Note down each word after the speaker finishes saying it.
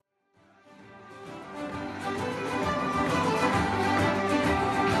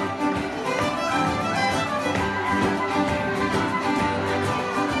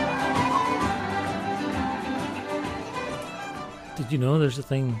Did you know there's a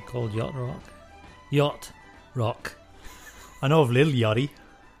thing called yacht rock? Yacht rock. I know of Lil Yachty.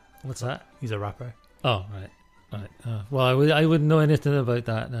 What's that? He's a rapper. Oh, right. Right. Well, I wouldn't know anything about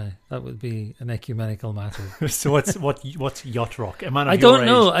that now. That would be an ecumenical matter. So what's yacht rock? A man of I your don't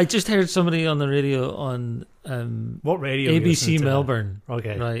know. age. I just heard somebody on the radio on What radio? are you ABC listening to? Melbourne.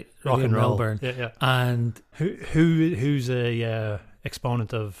 Okay. Right. Rock Radio and roll. Melbourne. Yeah. And Who's a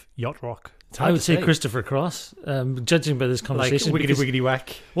exponent of yacht rock? It's hard I would to say Christopher Cross, judging by this like conversation. wiggity because- wiggity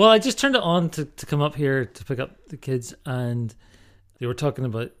whack. Well, I just turned it on to come up here to pick up the kids, and they were talking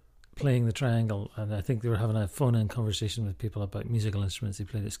about playing the triangle, and I think they were having a phone-in conversation with people about musical instruments he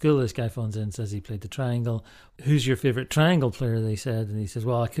played at school. This guy phones in, says he played the triangle. Who's your favourite triangle player, they said, and he says,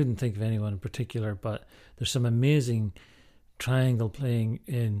 well, I couldn't think of anyone in particular, but there's some amazing triangle playing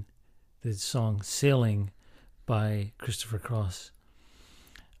in the song Sailing by Christopher Cross.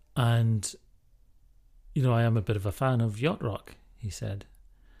 And, you know, I am a bit of a fan of yacht rock, he said.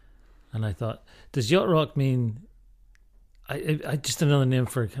 And I thought, does yacht rock mean I just another name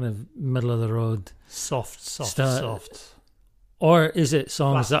for kind of middle of the road, Soft. or is it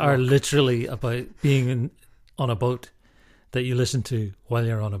songs Classic that are rock. literally about being on a boat that you listen to while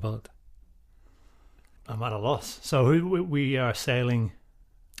you're on a boat? I'm at a loss. So we are sailing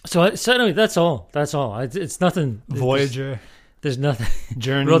So anyway, that's all. It's nothing. Voyager, There's nothing.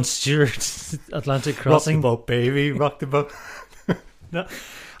 Journey, Rod Stewart, Atlantic Rock the Crossing. Boat, baby, rock the boat. No,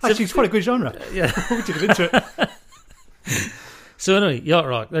 actually, it's quite a good genre. Yeah. What would you get into it? So anyway, yacht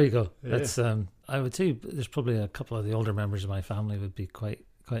rock. There you go. Yeah. That's I would say there's probably a couple of the older members of my family would be quite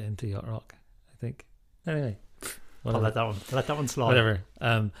into yacht rock, I think. Anyway, I'll let that one slide. whatever.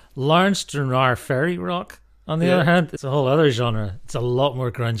 Lawrence Stranraer Ferry rock, on the other hand, it's a whole other genre. It's a lot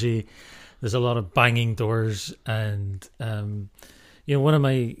more grungy. There's a lot of banging doors, and one of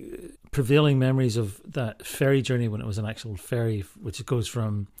my prevailing memories of that ferry journey when it was an actual ferry, which goes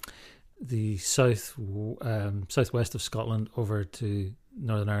from the southwest of Scotland over to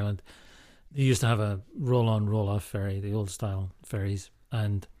Northern Ireland. They used to have a roll-on, roll-off ferry, the old style ferries,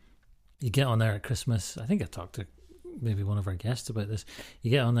 and you get on there at Christmas. I think I talked to maybe one of our guests about this.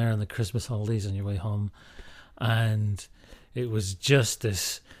 You get on there on the Christmas holidays on your way home, and it was just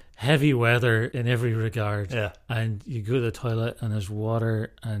this heavy weather in every regard. Yeah. And you go to the toilet and there's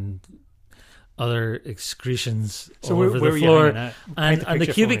water and other excretions So all over where the were you floor. hanging out? And Paint the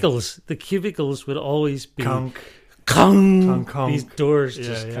picture for me. cubicles would always be Conk. Kong. Conk. These doors Yeah,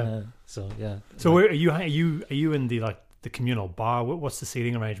 just yeah. kind of, so yeah. So where are you? Are you in the communal bar? What's the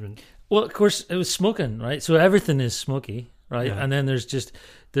seating arrangement? Well, of course, it was smoking, right? So everything is smoky, right? Yeah. And then there's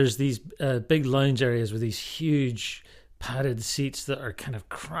these big lounge areas with these huge padded seats that are kind of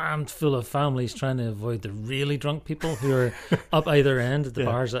crammed full of families trying to avoid the really drunk people who are up either end, the Yeah.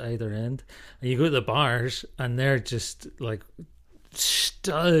 bars at either end. And you go to the bars and they're just like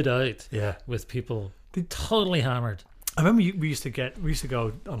stowed out Yeah. with people totally hammered. I remember we used to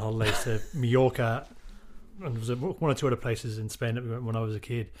go on holidays to Mallorca, and there was one or two other places in Spain that we went when I was a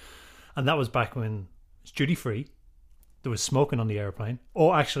kid, and that was back when it's duty free. There was smoking on the airplane,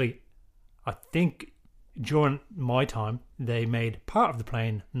 or actually, I think during my time they made part of the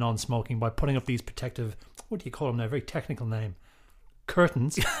plane non-smoking by putting up these protective, what do you call them now? Very technical name,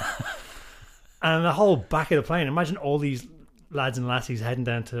 curtains, and the whole back of the plane. Imagine all these lads and lassies heading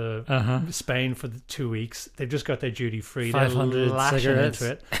down to Spain for the 2 weeks. They've just got their duty free. 500 They're lashing cigarettes.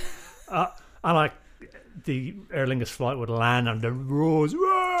 into it. And like the Aer Lingus flight would land and the roars.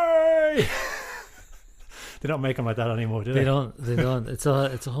 Way! They don't make them like that anymore, do they? They don't. It's a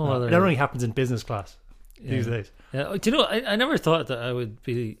whole No, other. that only happens in business class these days. Yeah. Do you know? I never thought that I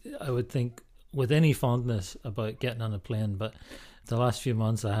would think with any fondness about getting on a plane, but the last few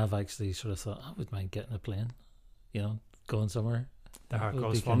months I have actually sort of thought I would mind getting a plane. You know, going somewhere. The heart Would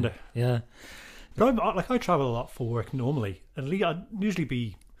goes be kind fonder. of- Yeah. But I travel a lot for work normally. At least I'd usually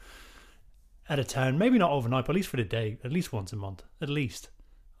be at a town, maybe not overnight, but at least for the day, at least once a month, at least.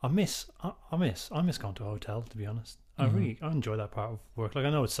 I miss going to a hotel, to be honest. I enjoy that part of work. Like,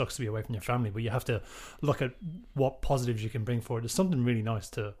 I know it sucks to be away from your family, but you have to look at what positives you can bring forward. There's something really nice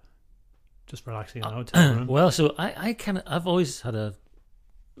to just relaxing in a hotel room. Well, so I've always had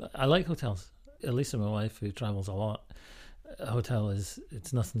I like hotels. At least my wife, who travels a lot, a hotel it's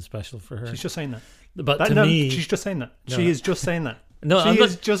nothing special for her. She's just saying that. But to me, she's just saying that. No. She is just saying that. No, she I'm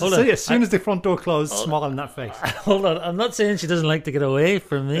is not- just hold on. as soon as the front door closed, smile on that face. hold on. I'm not saying she doesn't like to get away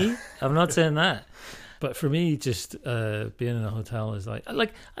from me. I'm not saying that. But for me, just being in a hotel is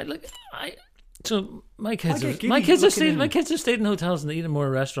so my kids get my giddy kids have looking stayed in. my kids have stayed in hotels and eaten more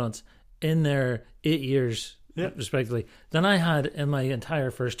restaurants in their 8 years Yeah. respectively than I had in my entire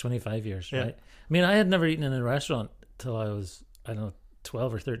first 25 years. Yeah. Right? I mean, I had never eaten in a restaurant till I was I don't know,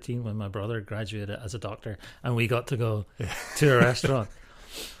 12 or 13 when my brother graduated as a doctor, and we got to go to a restaurant.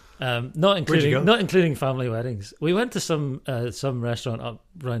 Not including family weddings. We went to some restaurant up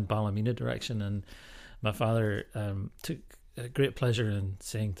around Ballymena direction, and my father took a great pleasure in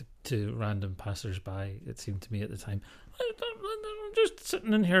saying to random passers-by, it seemed to me at the time, I'm just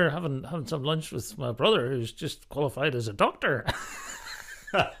sitting in here having some lunch with my brother who's just qualified as a doctor.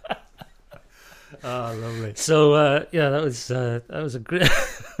 Oh, lovely. So that was a great.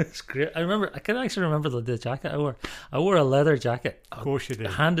 It's great. I can actually remember the jacket I wore. I wore a leather jacket. Of course you did.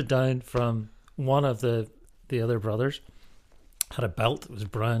 Handed down from one of the other brothers. Had a belt. It was a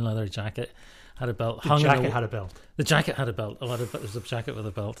brown leather jacket. Had a belt. The jacket had a belt. The jacket had a belt. It was a jacket with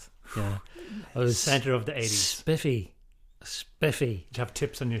a belt. Yeah, I was center of the 80s. Spiffy. Did you have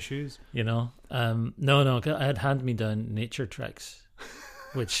tips on your shoes? You know, no. I had hand-me-down Nature Treks,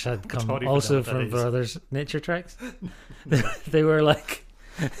 which had come also from brothers. Nature Treks. They were like,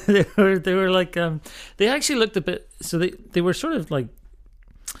 they actually looked a bit. So they were sort of like,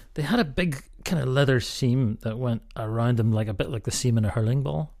 they had a big kind of leather seam that went around them, like a bit like the seam in a hurling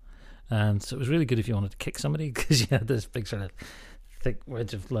ball. And so it was really good if you wanted to kick somebody, because you had this big sort of thick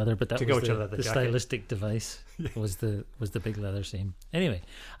wedge of leather. But that was the stylistic device was the big leather seam. Anyway,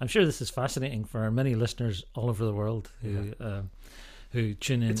 I'm sure this is fascinating for our many listeners all over the world who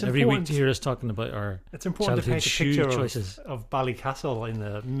tune in every week to hear us talking about our It's important to paint a picture choices of Ballycastle in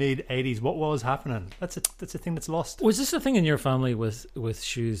the mid 80s. What was happening? That's a thing that's lost. Was this a thing in your family with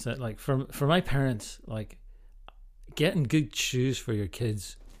shoes that, like, for my parents, like, getting good shoes for your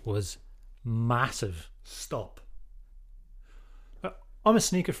kids was massive? Stop. I'm a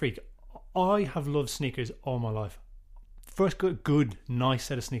sneaker freak. I have loved sneakers all my life. First good, nice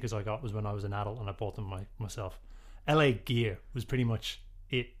set of sneakers I got was when I was an adult, and I bought them myself. LA Gear was pretty much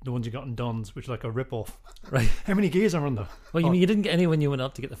it. The ones you got in Dunn's, which is like a rip-off. Right. How many gears are on them? Well, you mean you didn't get any when you went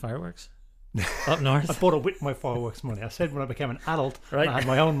up to get the fireworks? Up north? I bought it with my fireworks money. I said when I became an adult, right, I had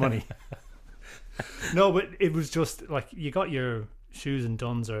my own money. No, but it was just like, you got your shoes in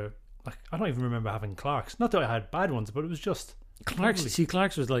Dunn's, or like, I don't even remember having Clarks. Not that I had bad ones, but it was just Clarks. See,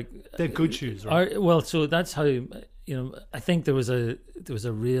 Clarks was like, they're good shoes, right? Well, so that's how, I think there was a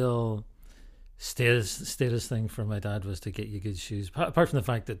real status thing for my dad, was to get you good shoes. Apart from the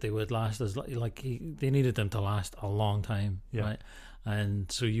fact that they would last as they needed them to last a long time, right?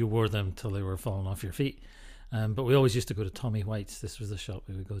 And so you wore them till they were falling off your feet. But we always used to go to Tommy White's. This was the shop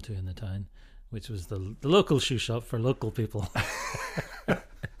we would go to in the town, which was the local shoe shop for local people.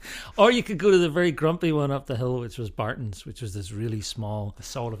 Or you could go to the very grumpy one up the hill, which was Barton's, which was this really small, the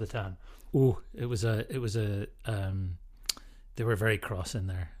soul of the town. Oh, it was a they were very cross in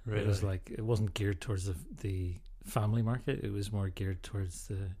there. Really? It was like, it wasn't geared towards the family market. It was more geared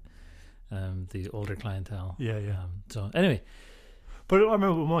towards the older clientele. Yeah. So anyway, but I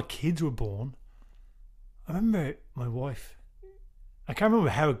remember when my kids were born, I remember my wife, I can't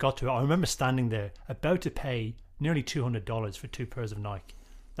remember how it got to it. I remember standing there about to pay nearly $200 for 2 pairs of Nike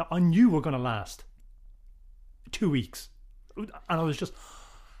that I knew were going to last 2 weeks, and I was just,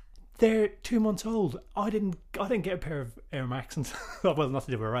 they're 2 months old. I didn't get a pair of Air Max, and well, not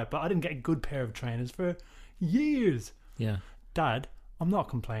to do it right, but I didn't get a good pair of trainers for years. Yeah, Dad, I'm not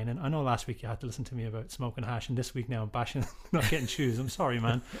complaining. I know last week you had to listen to me about smoking hash, and this week now I'm bashing not getting shoes. I'm sorry,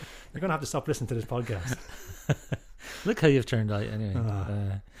 man. You're gonna have to stop listening to this podcast. Look how you've turned out,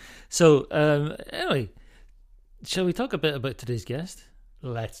 anyway. So anyway, shall we talk a bit about today's guest?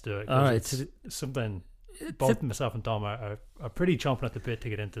 Let's do it. All right, it's something both myself and Dom are pretty chomping at the bit to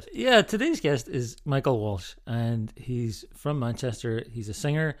get into. Yeah, today's guest is Michael Walsh, and he's from Manchester. He's a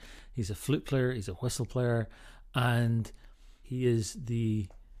singer, he's a flute player, he's a whistle player, and he is the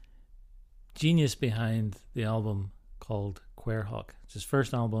genius behind the album called Queerhawk. It's his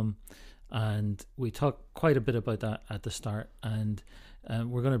first album, and we talk quite a bit about that at the start. And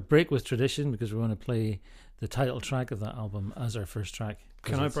we're going to break with tradition, because we're going to play the title track of that album as our first track.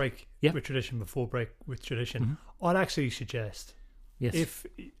 Can I break with tradition before break with tradition? Mm-hmm. I'd actually suggest, if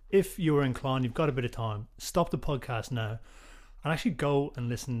you were inclined, you've got a bit of time, stop the podcast now and actually go and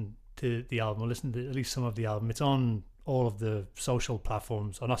listen to the album, or listen to at least some of the album. It's on all of the social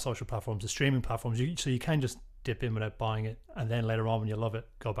platforms, or not social platforms, the streaming platforms, so you can just dip in without buying it, and then later on when you love it,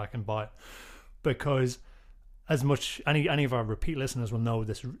 go back and buy it. Because as much, any of our repeat listeners will know,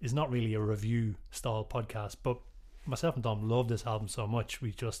 this is not really a review style podcast, but myself and Dom love this album so much,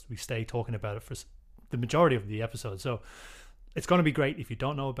 we stay talking about it for the majority of the episode. So it's going to be great if you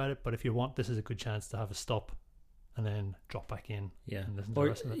don't know about it, but if you want, this is a good chance to have a stop and then drop back in. Yeah, and listen to the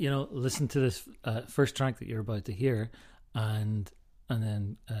rest of it. Listen to this first track that you're about to hear, and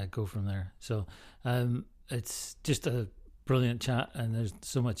then go from there. So it's just a brilliant chat, and there's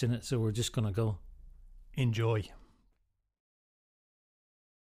so much in it, so we're just going to go. Enjoy.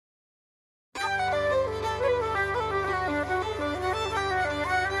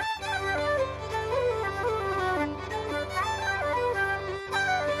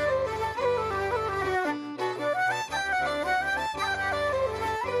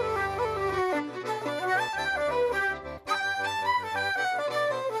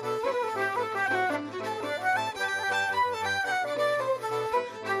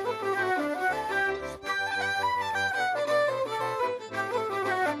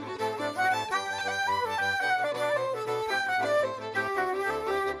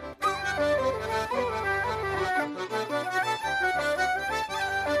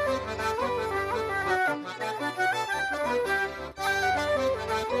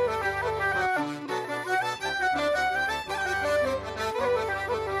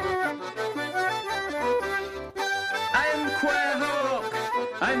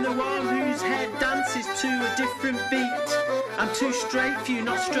 I'm the one whose head dances to a different beat. I'm too straight for you,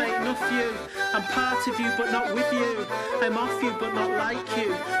 not straight enough for you. I'm part of you but not with you. I'm off you but not like you.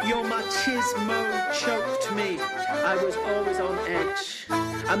 Your machismo choked me. I was always on edge.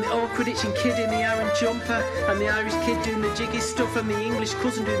 I'm the awkward itching kid in the Aaron jumper. I'm the Irish kid doing the jiggy stuff. I'm the English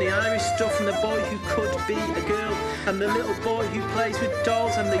cousin doing the Irish stuff. I'm the boy who could be a girl. I'm the little boy who plays with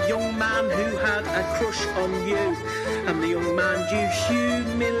dolls. I'm the young man who had a crush on you. I'm the young man you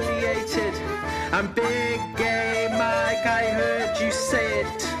humiliated. I'm big gay Mike, I heard you say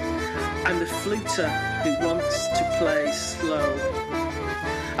it. I'm the fluter who wants to play slow.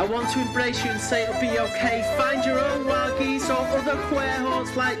 I want to embrace you and say it'll be okay. Find your own wild geese or other queer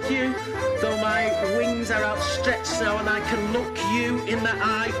horse like you. Though my wings are outstretched now and I can look you in the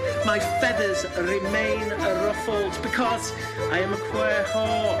eye, my feathers remain ruffled because I am a queer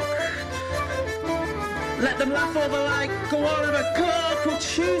hawk. Let them laugh all they like, go on and a clock. We'll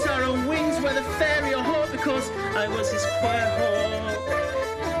choose our own wings, whether fairy or hawk, because I was his queer hawk.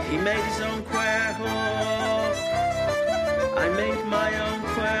 He made his own queer hawk. I made my own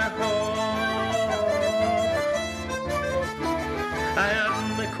queer hawk. I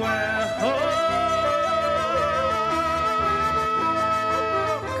am the queer hawk.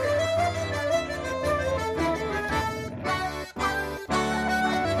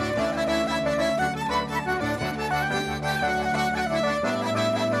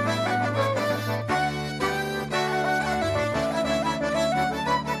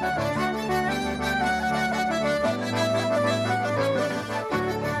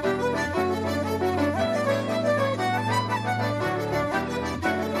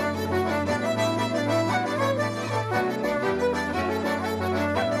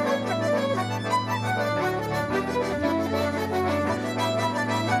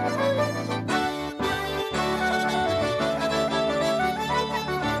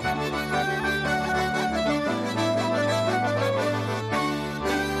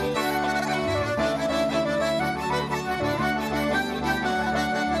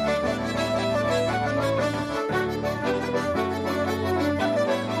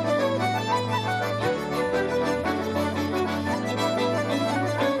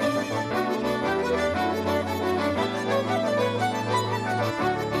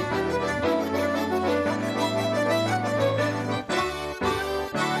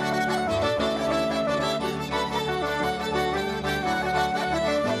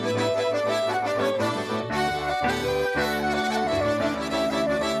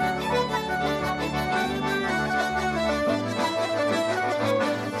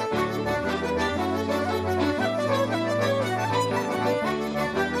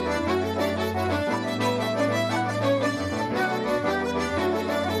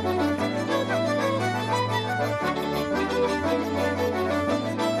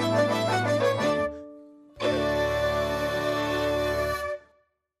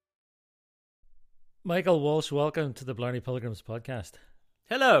 Michael Walsh, welcome to the Blarney Pilgrims podcast.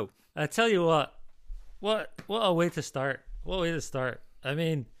 Hello. I tell you what a way to start. What a way to start. I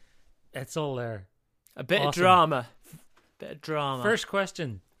mean, it's all there. A bit Awesome. of drama. First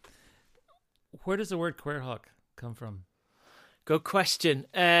question. Where does the word queerhawk come from? Good question.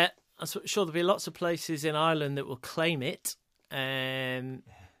 I'm sure there'll be lots of places in Ireland that will claim it.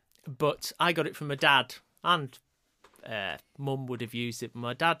 But I got it from my dad, and Mum would have used it.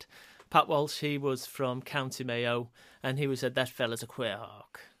 My dad, Pat Walsh, he was from County Mayo, and he said that fella's a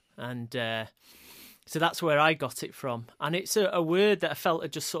queerhawk. And so that's where I got it from. And it's a word that I felt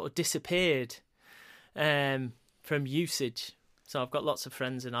had just sort of disappeared from usage. So I've got lots of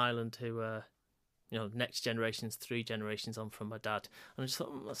friends in Ireland who next generation's 3 generations on from my dad. And I just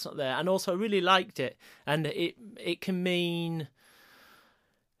thought, that's not there. And also I really liked it. And it can mean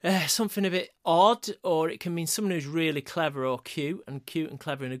something a bit odd, or it can mean someone who's really clever or cute and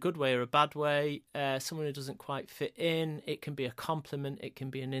clever in a good way or a bad way. Someone who doesn't quite fit in. It can be a compliment. It can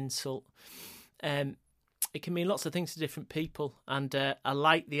be an insult. It can mean lots of things to different people. And I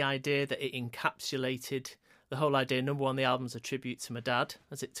like the idea that it encapsulated the whole idea. Number one, the album's a tribute to my dad,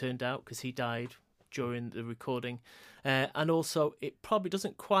 as it turned out, because he died during the recording. And also, it probably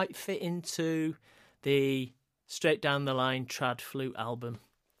doesn't quite fit into the straight down the line trad flute album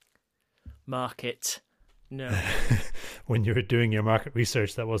market. No. When you were doing your market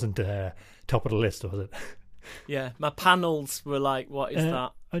research, that wasn't top of the list, was it? Yeah, my panels were like, what is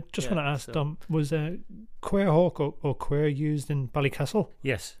that? I just want to ask, Dom, was Quair Hawk or Quair used in Ballycastle?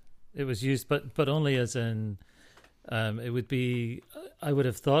 Yes, it was used, but only as in, it would be, I would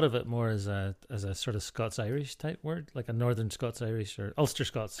have thought of it more as a sort of Scots-Irish type word, like a Northern Scots-Irish or Ulster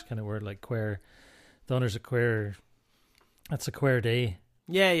Scots kind of word, like Quair. The honours of Quair, that's a Quair day.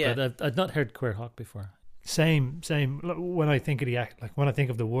 Yeah. But I'd not heard Quair Hawk before. Same. When I think of when I think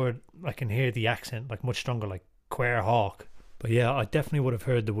of the word, I can hear the accent like much stronger, like Quair Hawk. But yeah, I definitely would have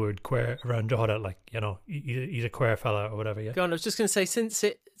heard the word queer around Drogheda, like, he's a queer fella or whatever. Yeah. Go on, I was just going to say, since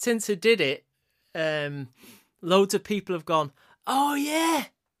it did it, loads of people have gone, oh yeah.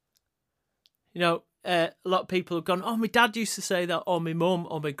 A lot of people have gone, oh, my dad used to say that, or my mum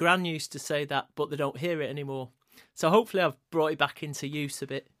or my gran used to say that, but they don't hear it anymore. So hopefully I've brought it back into use a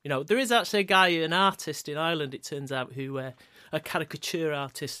bit. There is actually a guy, an artist in Ireland, it turns out, who a caricature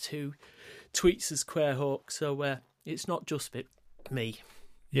artist who tweets as Quair Hawk. So it's not just me.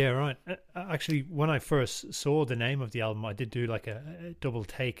 Yeah, right. Actually, when I first saw the name of the album, I did do like a double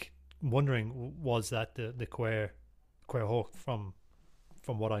take, wondering, was that the Quair Hawk from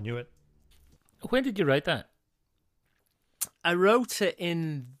what I knew it. When did you write that? I wrote it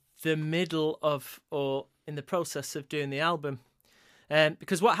in the middle of, or in the process of doing the album.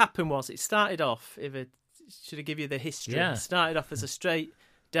 Because what happened was, it started off, should I give you the history? Yeah. It started off as a straight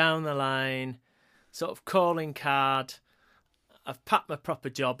down the line sort of calling card. I've packed my proper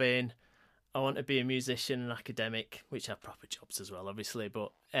job in. I want to be a musician and academic, which have proper jobs as well, obviously.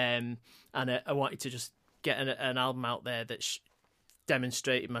 But I wanted to just get an album out there that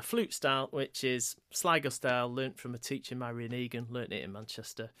demonstrated my flute style, which is Sligo style, learnt from a teacher, Marion Egan, learnt it in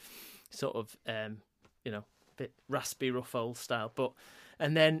Manchester. Sort of, bit raspy, rough old style.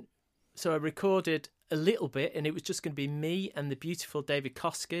 So I recorded a little bit, and it was just going to be me and the beautiful David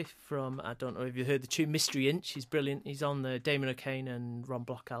Kosky from, I don't know if you heard the tune Mystery Inch. He's brilliant. He's on the Damon O'Kane and Ron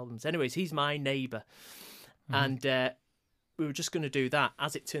Block albums. Anyways, he's my neighbour. Mm-hmm. And we were just going to do that.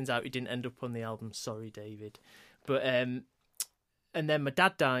 As it turns out, he didn't end up on the album. Sorry, David. But and then my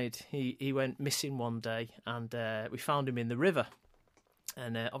dad died. He went missing one day, and we found him in the river.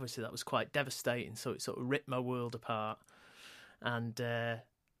 And obviously that was quite devastating, so it sort of ripped my world apart. And I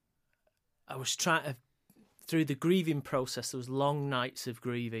was trying to, through the grieving process, there was long nights of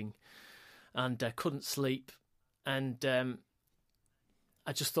grieving, and I couldn't sleep. And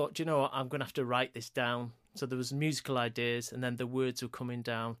I just thought, you know what, I'm going to have to write this down. So there was musical ideas, and then the words were coming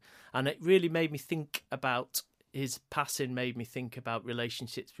down. And it really made me think about his passing, made me think about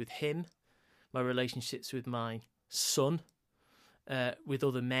relationships with him, my relationships with my son, with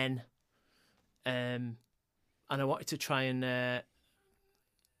other men. And I wanted to try and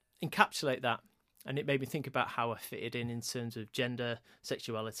encapsulate that. And it made me think about how I fitted in terms of gender,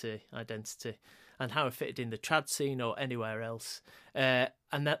 sexuality, identity, and how I fitted in the trad scene or anywhere else. And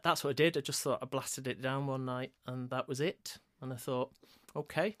that's what I did. I just thought I blasted it down one night, and that was it. And I thought,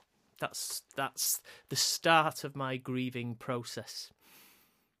 okay, that's the start of my grieving process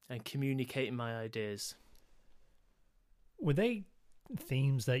and communicating my ideas. Were they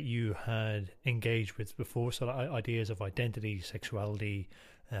themes that you had engaged with before? So ideas of identity, sexuality,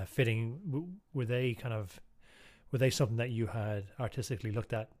 fitting, were they something that you had artistically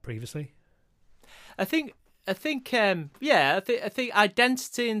looked at previously? I think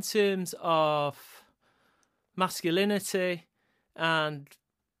identity in terms of masculinity and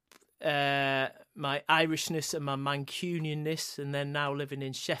my Irishness and my Mancunianness, and then now living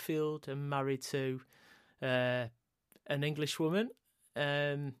in Sheffield and married to an English woman.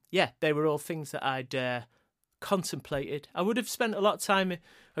 They were all things that I'd contemplated. I would have spent a lot of time,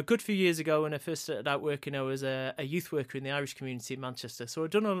 a good few years ago when I first started out working, I was a youth worker in the Irish community in Manchester. So I'd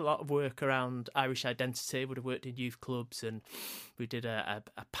done a lot of work around Irish identity. I would have worked in youth clubs, and we did a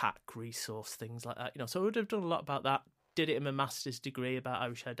pack resource, things like that. So I would have done a lot about that. Did it in my master's degree about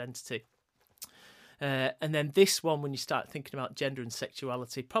Irish identity. And then this one, when you start thinking about gender and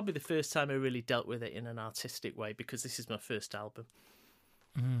sexuality, probably the first time I really dealt with it in an artistic way, because this is my first album.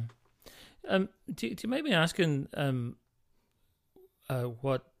 Do you mind me asking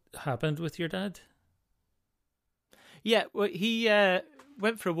what happened with your dad? Yeah, well, he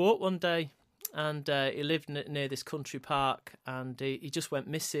went for a walk one day, and he lived near this country park, and he just went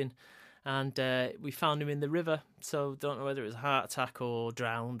missing. And we found him in the river, so don't know whether it was a heart attack or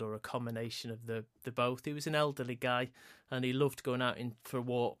drowned or a combination of the both. He was an elderly guy, and he loved going out for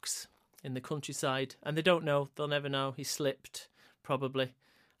walks in the countryside. And they don't know, they'll never know. He slipped, probably,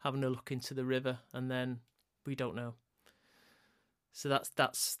 having a look into the river, and then we don't know. So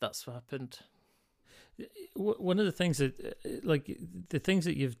that's what happened. One of the things that, like, the things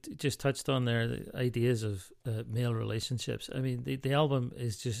that you've just touched on there, the ideas of male relationships. I mean, the album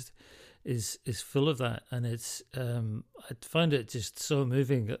is full of that, and it's I found it just so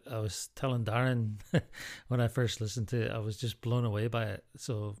moving. I was telling Darren when I first listened to it, I was just blown away by it.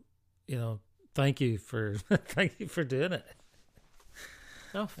 So, thank you for doing it.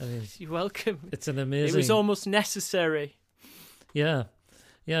 Oh, I mean, you're welcome. It's an amazing. It was almost necessary. Yeah.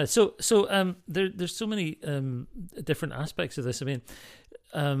 Yeah, so there's so many different aspects of this. I mean,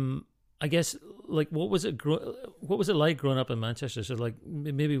 I guess, like, what was it like growing up in Manchester? So, like,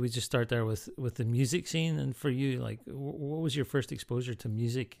 maybe we just start there with the music scene. And for you, like, what was your first exposure to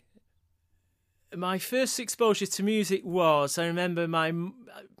music? My first exposure to music was, I remember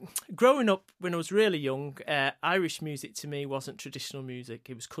growing up when I was really young, Irish music to me wasn't traditional music.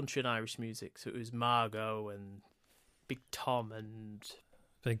 It was country and Irish music. So it was Margot and Big Tom and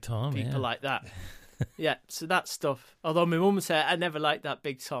people like that. Yeah, so that stuff. Although my mum said I never liked that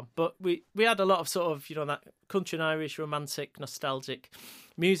Big Tom, but we had a lot of sort of, that country and Irish romantic, nostalgic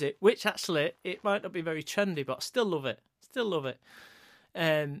music, which actually it might not be very trendy, but I still love it.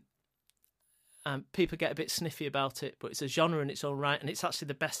 And people get a bit sniffy about it, but it's a genre in its own right, and it's actually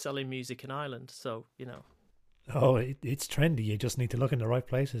the best-selling music in Ireland. So Oh, it's trendy. You just need to look in the right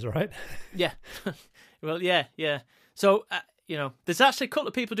places, right? Yeah. Well, yeah. So. There's actually a couple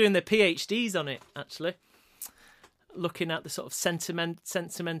of people doing their PhDs on it, actually, looking at the sort of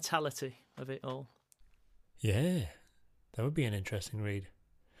sentimentality of it all. Yeah, that would be an interesting read.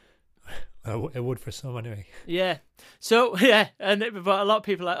 It would for some, anyway. Yeah. So, yeah, but a lot of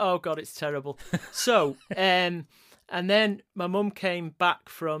people are like, oh, God, it's terrible. So, and then my mum came back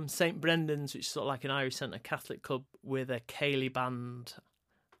from St. Brendan's, which is sort of like an Irish Centre Catholic club, with a Ceilidh Band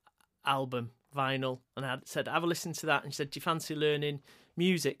album. Vinyl, and I said, have a listen to that, and she said, do you fancy learning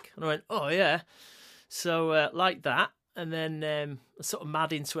music? And I went, oh yeah. So like that, and then I was sort of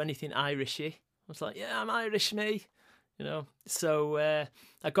mad into anything Irishy. I was like, yeah, I'm Irish, me, So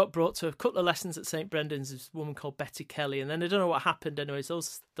I got brought to a couple of lessons at St. Brendan's, this woman called Betty Kelly, and then I don't know what happened. Anyways,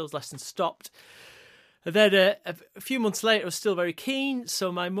 those lessons stopped. And then a few months later, I was still very keen,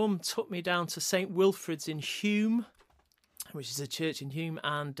 so my mum took me down to St. Wilfrid's in Hume, which is a church in Hume,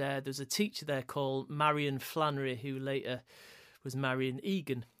 and there's a teacher there called Marion Flannery, who later was Marion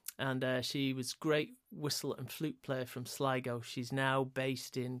Egan, and she was great whistle and flute player from Sligo. She's now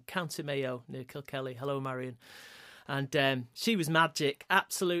based in County Mayo near Kilkelly. Hello, Marion. And she was magic,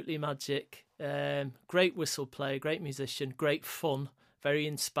 absolutely magic. Great whistle player, great musician, great fun, very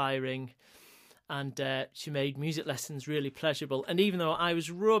inspiring. And she made music lessons really pleasurable. And even though I was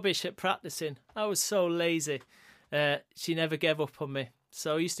rubbish at practicing, I was so lazy, she never gave up on me.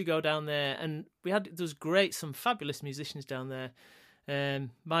 So I used to go down there, and there was some fabulous musicians down there.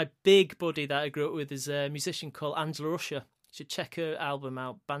 My big buddy that I grew up with is a musician called Angela Usher. You should check her album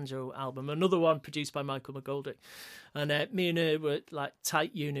out, banjo album. Another one produced by Michael McGoldrick. And me and her were like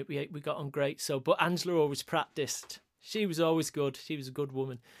tight unit. We got on great. But Angela always practiced. She was always good. She was a good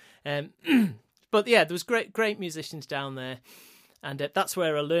woman. But yeah, there was great musicians down there, and that's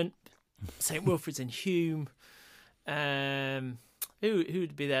where I learnt. St. Wilfrid's in Hume.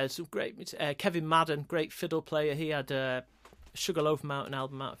 Who'd be there? Some great Kevin Madden, great fiddle player. He had a Sugarloaf Mountain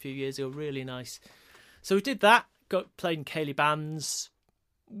album out a few years ago, really nice. So we did that. Played in Ceilidh Bands.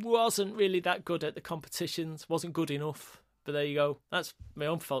 Wasn't really that good at the competitions. Wasn't good enough. But there you go. That's my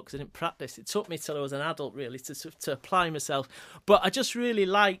own fault because I didn't practice. It took me till I was an adult really to apply myself. But I just really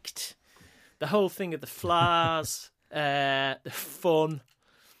liked the whole thing of the flowers, the fun.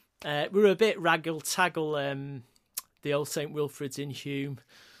 We were a bit raggle-taggle. The old St. Wilfrid's in Hume.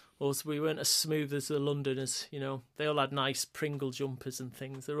 Also, we weren't as smooth as the Londoners, They all had nice Pringle jumpers and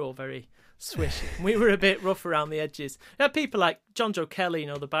things. They're all very swish. We were a bit rough around the edges. We had people like John Joe Kelly,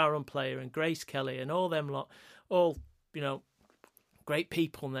 the Baron player, and Grace Kelly, and all them lot. All, great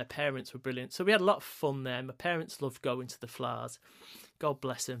people, and their parents were brilliant. So we had a lot of fun there. My parents loved going to the flowers. God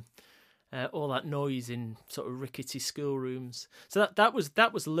bless them. all that noise in sort of rickety schoolrooms. So that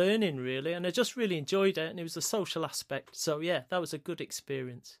was learning really, and I just really enjoyed it, and it was a social aspect. So yeah, that was a good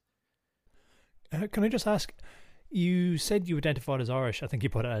experience. Can I just ask? You said you identified as Irish. I think you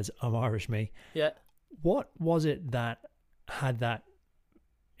put it as "I'm Irish, me." Yeah. What was it that had that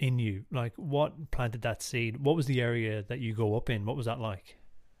in you? Like, what planted that seed? What was the area that you grew up in? What was that like?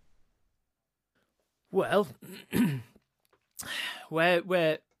 Well, where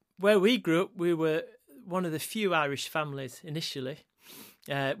we grew up, we were one of the few Irish families initially.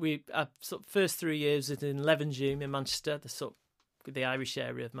 Our sort of first 3 years was in Levenshulme in Manchester, the Irish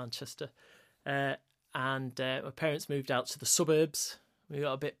area of Manchester. And my parents moved out to the suburbs. We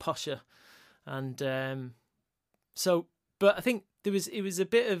got a bit posher, and but I think it was a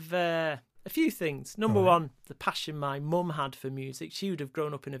bit of a few things. Number one, the passion my mum had for music. She would have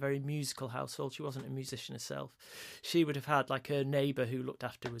grown up in a very musical household. She wasn't a musician herself. She would have had like her neighbour who looked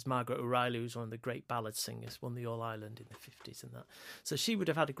after her was Margaret O'Reilly, who was one of the great ballad singers, won the All Ireland in the 50s and that. So she would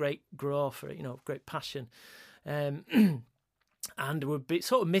have had a great grow for it, great passion. And would be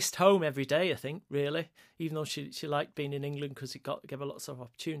sort of missed home every day, I think, really, even though she liked being in England because it gave her lots of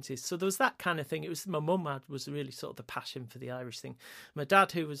opportunities. So there was that kind of thing. It was my mum was really sort of the passion for the Irish thing. My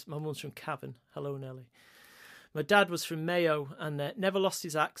dad, my mum's from Cavan. Hello, Nelly. My dad was from Mayo and never lost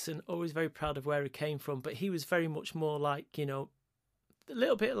his accent, always very proud of where he came from. But he was very much more like, a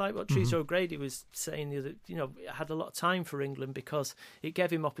little bit like what Teresa O'Grady was saying, that, had a lot of time for England because it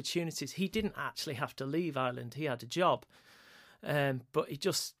gave him opportunities. He didn't actually have to leave Ireland. He had a job. But he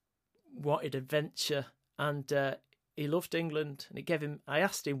just wanted adventure, and he loved England, and it gave him. I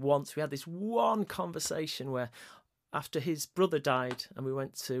asked him once. We had this one conversation where, after his brother died, and we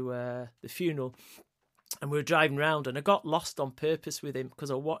went to the funeral, and we were driving around, and I got lost on purpose with him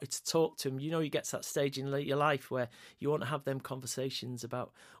because I wanted to talk to him. You get to that stage in your life where you want to have them conversations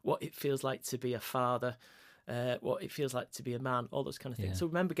about what it feels like to be a father. What it feels like to be a man, all those kind of things. Yeah. So I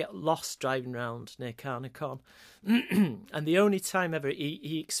remember getting lost driving around near Carnarvon. And the only time ever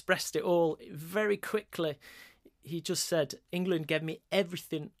he expressed it all very quickly, he just said, England gave me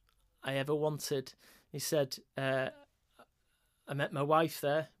everything I ever wanted. He said, I met my wife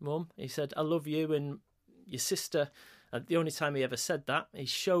there, Mum. He said, I love you and your sister. And the only time he ever said that, he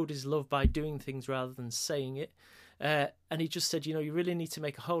showed his love by doing things rather than saying it. And he just said, you really need to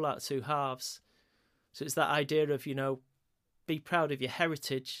make a whole out of two halves. So it's that idea of, be proud of your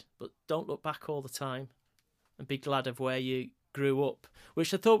heritage, but don't look back all the time and be glad of where you grew up,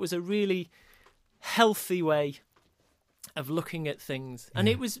 which I thought was a really healthy way of looking at things. And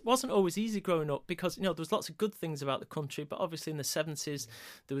it wasn't always easy growing up because, there was lots of good things about the country, but obviously in the 70s,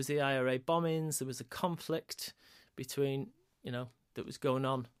 there was the IRA bombings, there was a conflict between, that was going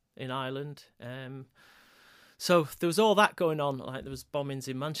on in Ireland. So there was all that going on, like there was bombings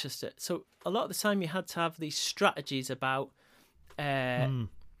in Manchester. So a lot of the time you had to have these strategies about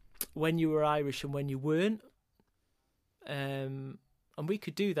when you were Irish and when you weren't. And we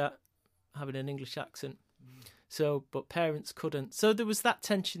could do that, having an English accent. So, but parents couldn't. So there was that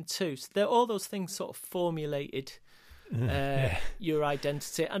tension too. So all those things sort of formulated your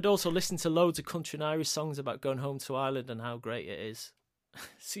identity. And also listen to loads of country and Irish songs about going home to Ireland and how great it is.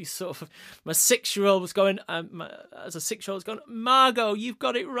 See, sort of, my 6-year-old was going, as a 6-year-old was going, Margot, you've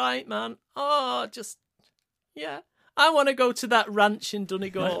got it right, man. Oh, I want to go to that ranch in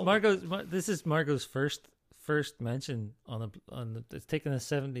Donegal. This is Margot's first mention on it's taken us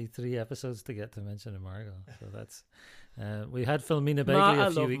 73 episodes to get to mention of Margot. So that's, we had Philomena Begley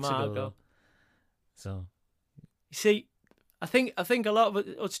a few weeks ago. Though. So, you see, I think a lot of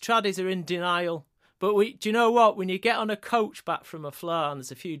us traddies are in denial. But do you know what? When you get on a coach back from a flare and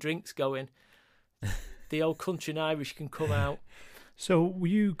there's a few drinks going, the old country and Irish can come out. So were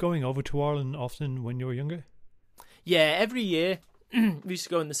you going over to Ireland often when you were younger? Yeah, every year. We used to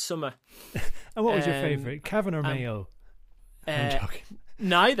go in the summer. And what was your favourite, Cavan or Mayo? I'm joking.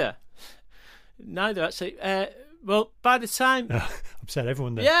 Neither, actually. Well, by the time... upset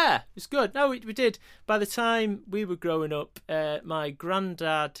everyone there. Yeah, it was good. No, we did. By the time we were growing up, my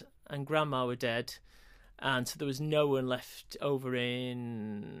granddad and grandma were dead, and so there was no one left over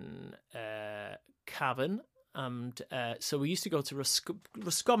in Cavan. And so we used to go to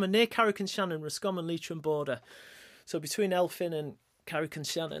Roscommon, near Carrick-on-Shannon, Roscommon, Leitrim border. So between Elphin and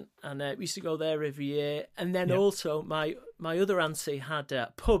Carrick-on-Shannon, and we used to go there every year. And then also my other auntie had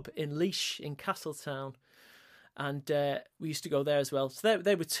a pub in Laois in Castletown, and we used to go there as well. So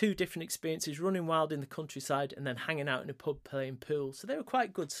they were two different experiences: running wild in the countryside and then hanging out in a pub playing pool. So they were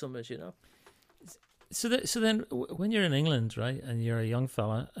quite good summers, So then, when you're in England, right, and you're a young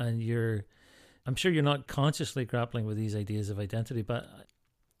fella, and I'm sure you're not consciously grappling with these ideas of identity, but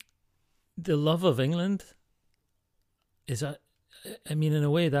the love of England is I mean, in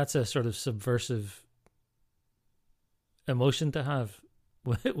a way, that's a sort of subversive emotion to have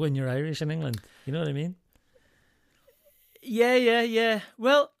when you're Irish in England. You know what I mean? Yeah.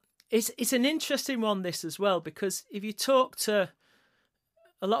 Well, it's an interesting one, this as well, because if you talk to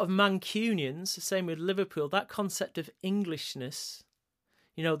a lot of Mancunians, the same with Liverpool, that concept of Englishness,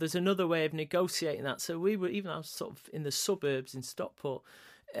 you know, there's another way of negotiating that. So I was sort of in the suburbs in Stockport,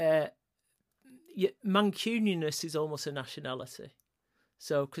 Mancunianness is almost a nationality.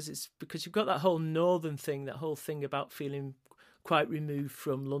 So because you've got that whole northern thing, that whole thing about feeling quite removed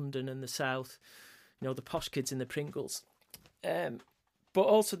from London and the south, you know, the posh kids in the Pringles. But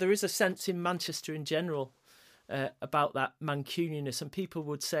also there is a sense in Manchester in general about that Mancunianness, and people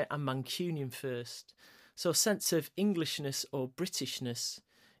would say I'm Mancunian first. So a sense of Englishness or Britishness,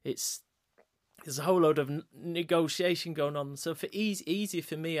 there's a whole load of negotiation going on. So for easier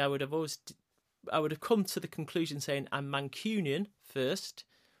for me, I would have come to the conclusion saying I'm Mancunian first,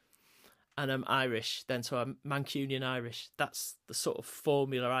 and I'm Irish then, so I'm Mancunian Irish. That's the sort of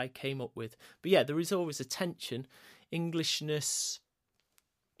formula I came up with. But yeah, there is always a tension. Englishness,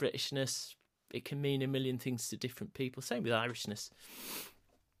 Britishness, it can mean a million things to different people. Same with Irishness.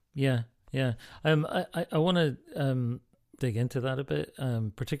 Yeah. I want to dig into that a bit,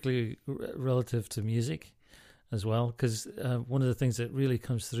 particularly relative to music as well, because one of the things that really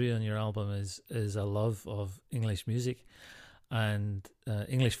comes through on your album is a love of English music and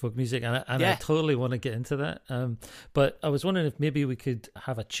English folk music, and I totally want to get into that. But I was wondering if maybe we could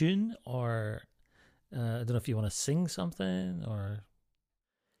have a tune, or I don't know if you want to sing something, or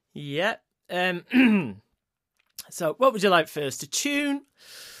yeah. So, what would you like first, a tune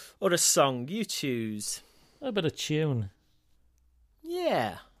or a song? You choose. A bit of tune.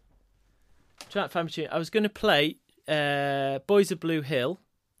 Yeah. Try to find a tune. I was going to play Boys of Blue Hill,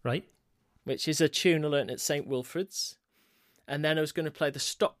 right, which is a tune I learnt at St Wilfrid's, and then I was going to play the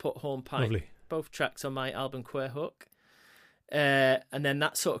Stockport Hornpipe. Lovely. Both tracks on my album Quairhook, and then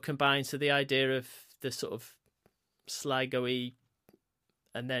that sort of combines to the idea of the sort of Sligo-y,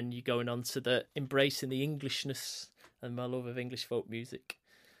 and then you're going on to the embracing the Englishness and my love of English folk music.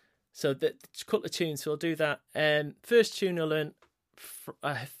 So a couple of tunes, so I'll do that. First tune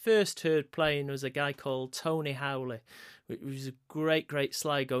I first heard playing was a guy called Tony Howley, who was a great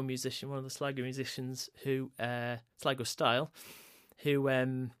Sligo musician, one of the Sligo musicians who, Sligo style, who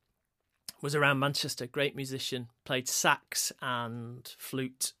was around Manchester, great musician, played sax and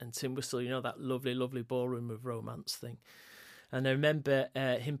flute and tin whistle, you know, that lovely Ballroom of Romance thing. And I remember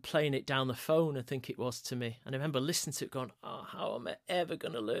him playing it down the phone, I think it was, to me. And I remember listening to it going, oh, how am I ever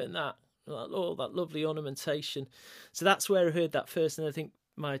going to learn that? Oh, that lovely ornamentation. So that's where I heard that first. And I think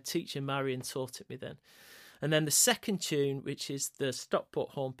my teacher, Marion, taught it me then. And then the second tune, which is the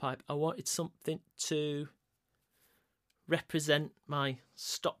Stockport Hornpipe, I wanted something to represent my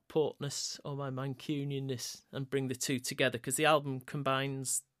Stockportness or my Mancunianness and bring the two together, because the album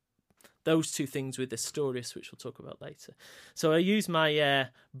combines those two things with Asturias, which we'll talk about later. So I used my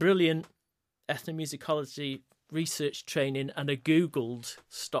brilliant ethnomusicology research training, and I Googled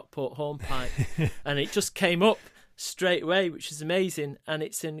Stockport Hornpipe, and it just came up straight away, which is amazing. And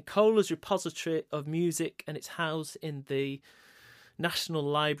it's in Cola's repository of music, and it's housed in the National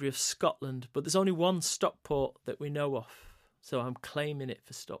Library of Scotland. But there's only one Stockport that we know of, so I'm claiming it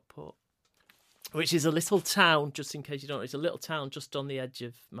for Stockport, which is a little town, just in case you don't know, it's a little town just on the edge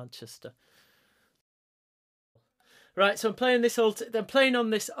of Manchester. Right, so I'm playing on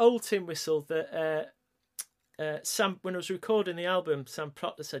this old tin whistle that Sam, when I was recording the album, Sam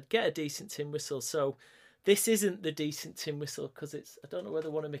Proctor said, get a decent tin whistle. So this isn't the decent tin whistle, because I don't know whether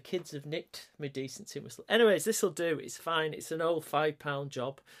one of my kids have nicked my decent tin whistle. Anyways, this'll do, it's fine. It's an old £5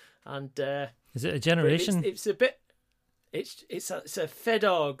 job. And is it a generation? It's a bit, it's a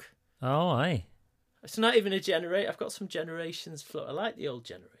Fedog. Oh, aye. It's not even a generator. I've got some generations float. I like the old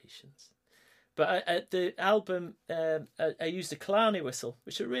generations. But at the album, I used a Killarney whistle,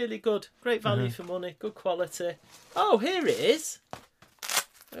 which are really good. Great value for money, good quality. Oh, here it is.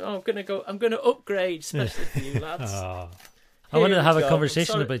 Oh, I'm going to upgrade, especially for you lads. I wanted to have a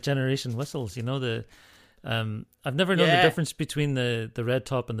conversation about generation whistles. You know, I've never known the difference between the red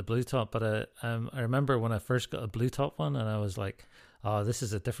top and the blue top, but I remember when I first got a blue top one, and I was like, oh, this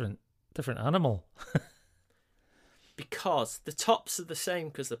is a different animal. Because the tops are the same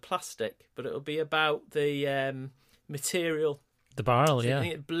because they're plastic, but it'll be about the material. The barrel, yeah.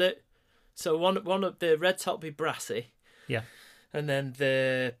 So one of the red top will be brassy. Yeah. And then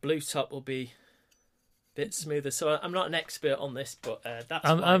the blue top will be a bit smoother. So I'm not an expert on this, but that's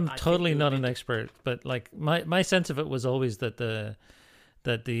I'm totally not an expert, but like my sense of it was always that the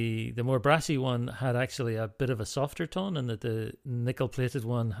that the more brassy one had actually a bit of a softer tone, and that the nickel plated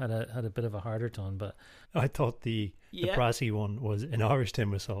one had a bit of a harder tone. But I thought the Yeah. brassy one was an Irish tin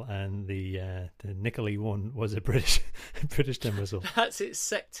whistle, and the nickely one was a British British tin whistle. That's it,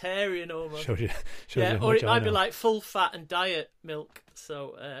 sectarian almost. Shows you Yeah, how or much it I might be know. like full fat and diet milk.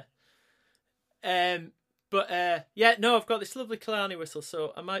 So, yeah, no, I've got this lovely Killarney whistle,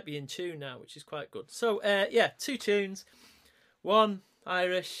 so I might be in tune now, which is quite good. So, yeah, 2 tunes, one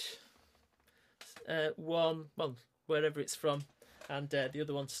Irish, one, well, wherever it's from, and the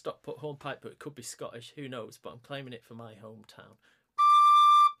other one's Stockport Hornpipe, but it could be Scottish, who knows, but I'm claiming it for my hometown.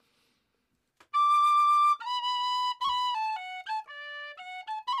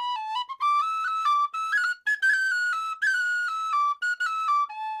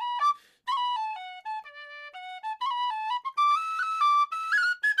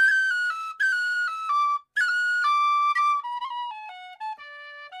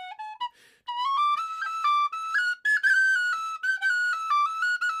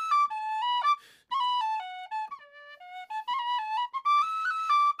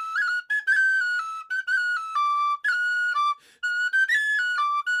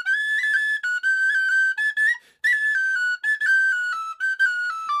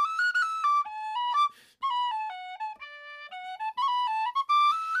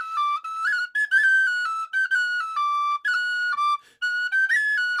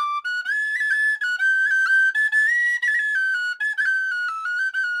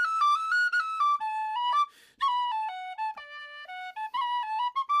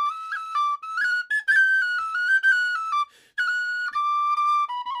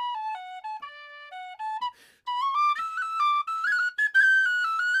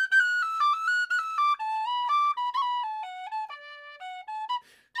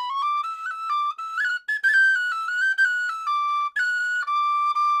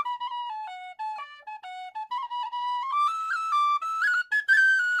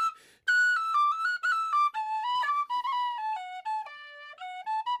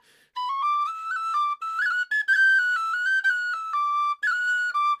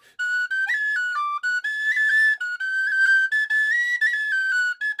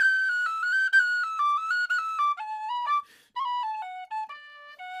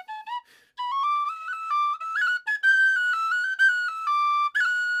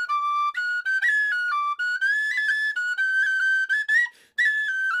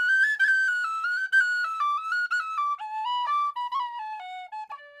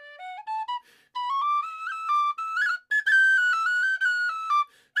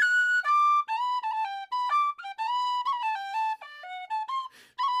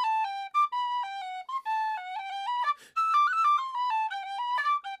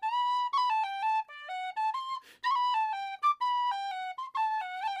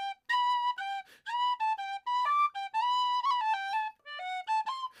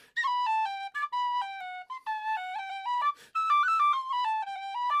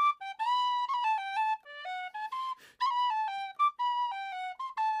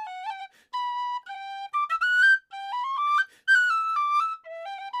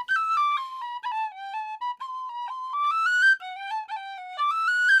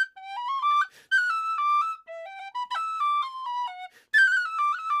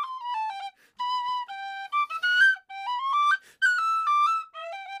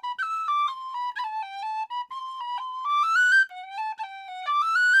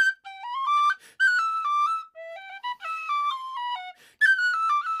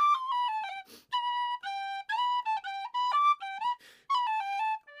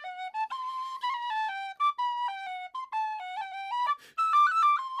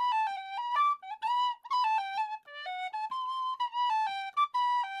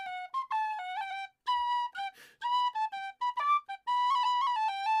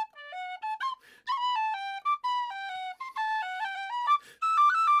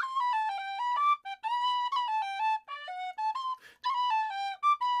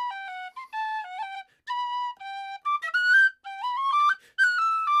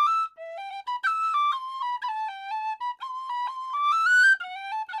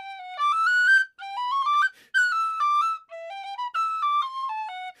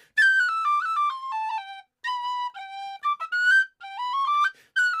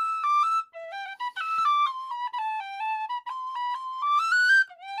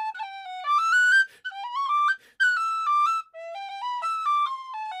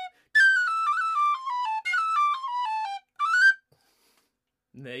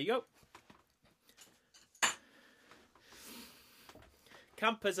 There you go.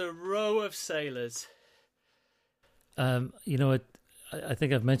 Camp as a row of sailors. You know, I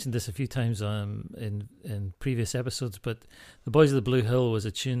think I've mentioned this a few times in previous episodes, but The Boys of the Blue Hill was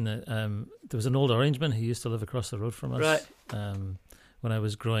a tune that there was an old Orangeman who used to live across the road from us when I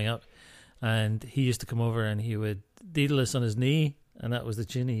was growing up, and he used to come over and he would diddle us on his knee, and that was the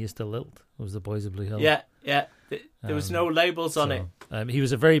tune he used to lilt. It was The Boys of Blue Hill. Yeah. There was no labels on it. He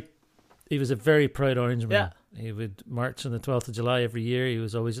was a very proud Orangeman. Yeah. He would march on the 12th of July every year. He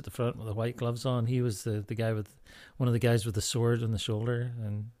was always at the front with the white gloves on. He was the guy with one of the guys with the sword on the shoulder,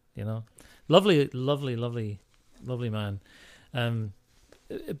 and lovely man.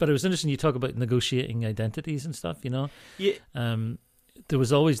 But it was interesting. You talk about negotiating identities and stuff. Yeah. There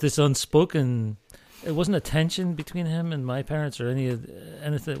was always this unspoken. It wasn't a tension between him and my parents or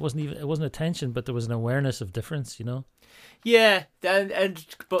anything. It wasn't a tension, but there was an awareness of difference. Yeah,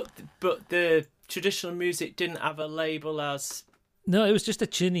 but the traditional music didn't have a label as no. It was just a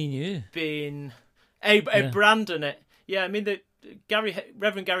tune he knew being a brand on it. Yeah, I mean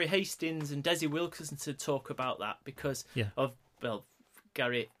Reverend Gary Hastings and Desi Wilkinson talk about that because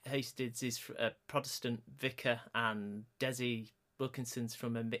Gary Hastings is a Protestant vicar and Desi Wilkinson's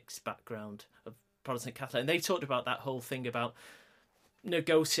from a mixed background of Protestant Catholic, and they talked about that whole thing about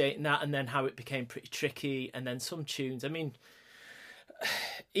negotiating that and then how it became pretty tricky, and then some tunes, I mean,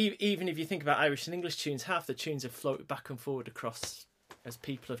 even if you think about Irish and English tunes, half the tunes have floated back and forward across as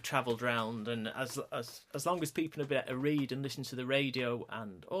people have travelled round, and as long as people have been able to read and listen to the radio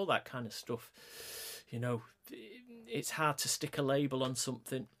and all that kind of stuff, it's hard to stick a label on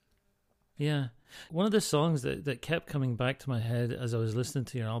something. Yeah. One of the songs that kept coming back to my head as I was listening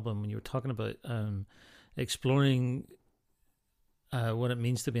to your album when you were talking about exploring what it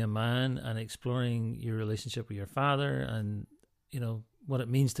means to be a man and exploring your relationship with your father and, what it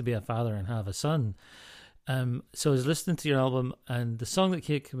means to be a father and have a son. So I was listening to your album, and the song that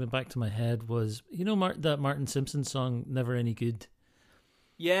kept coming back to my head was, that Martin Simpson song, Never Any Good?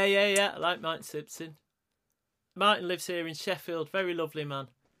 Yeah. I like Martin Simpson. Martin lives here in Sheffield. Very lovely man.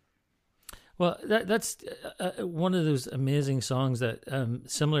 Well, that's one of those amazing songs that,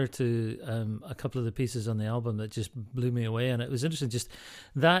 similar to a couple of the pieces on the album, that just blew me away. And it was interesting, just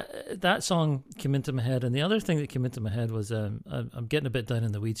that song came into my head. And the other thing that came into my head was, I'm getting a bit down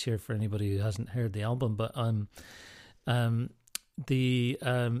in the weeds here for anybody who hasn't heard the album, but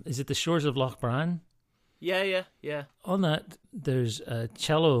is it The Shores of Loch Bran? Yeah. On that, there's a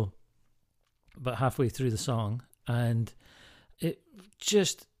cello about halfway through the song, and it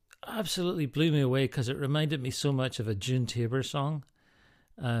just absolutely blew me away because it reminded me so much of a June Tabor song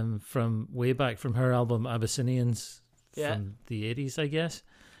from way back from her album Abyssinians from the 80s, I guess.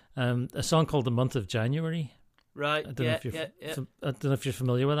 A song called The Month of January. Right. I don't know if you're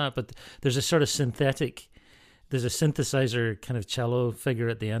familiar with that, but there's a sort of there's a synthesizer kind of cello figure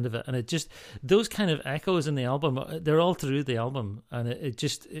at the end of it, and it just, those kind of echoes in the album, they're all through the album, and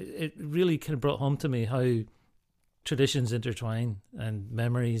it really kind of brought home to me how traditions intertwine and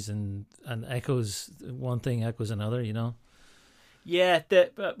memories and echoes, one thing echoes another, Yeah,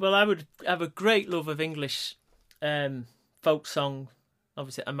 well, I would have a great love of English folk song.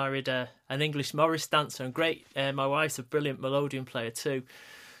 Obviously, I married an English Morris dancer, and my wife's a brilliant melodeon player too.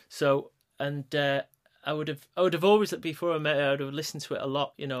 So, and I would have always, before I met her, I would have listened to it a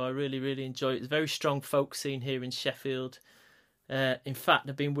lot. I really, really enjoy it. It's a very strong folk scene here in Sheffield. In fact,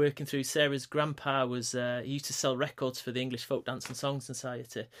 I've been working through Sarah's grandpa he used to sell records for the English Folk Dance and Song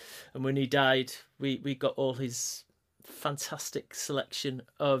Society, and when he died, we got all his fantastic selection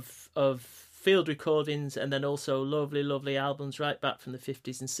of field recordings, and then also lovely albums right back from the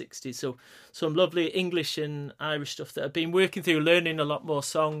 50s and 60s. So some lovely English and Irish stuff that I've been working through, learning a lot more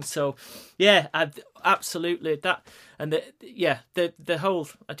songs. So yeah, absolutely that. And the whole,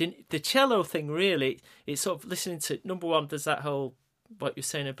 the cello thing, really, it's sort of listening to, number one, there's that whole, what you're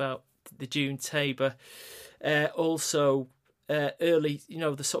saying about the June Tabor, also early,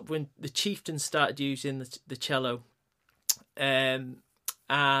 the sort of when the chieftains started using the cello, and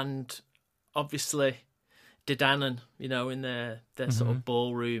obviously Dedanan, in their sort of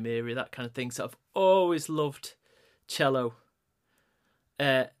ballroom area, that kind of thing. So I've always loved cello.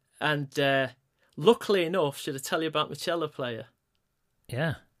 And luckily enough, should I tell you about my cello player?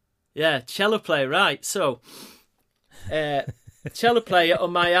 Yeah. Yeah, cello player, right. So, cello player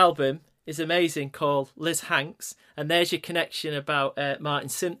on my album is amazing, called Liz Hanks. And there's your connection about Martin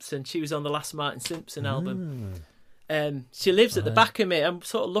Simpson. She was on the last Martin Simpson album. She lives at the back of me. I'm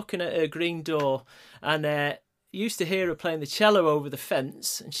sort of looking at her green door, and used to hear her playing the cello over the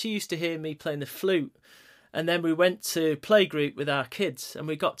fence, and she used to hear me playing the flute. And then we went to playgroup with our kids, and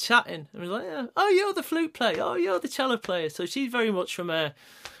we got chatting, and we were like, "Oh, you're the flute player. Oh, you're the cello player." So she's very much from a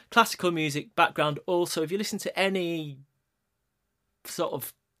classical music background. Also, if you listen to any sort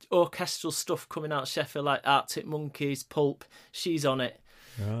of orchestral stuff coming out of Sheffield, like Arctic Monkeys, Pulp. She's on it.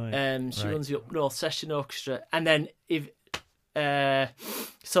 Right. She runs the Up North Session Orchestra, and then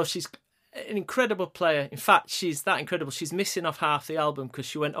so she's an incredible player. In fact, she's that incredible. She's missing off half the album because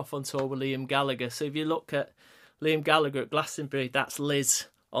she went off on tour with Liam Gallagher. So if you look at Liam Gallagher at Glastonbury, that's Liz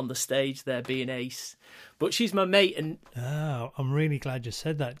on the stage there being Ace. But she's my mate, and I'm really glad you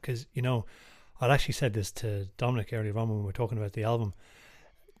said that, because I'd actually said this to Dominic earlier on when we were talking about the album.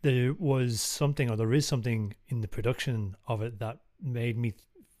 There is something in the production of it that made me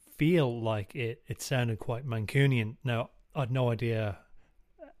feel like it sounded quite Mancunian. Now, I had no idea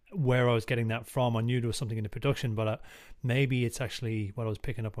where I was getting that from. I knew there was something in the production, but maybe it's actually what I was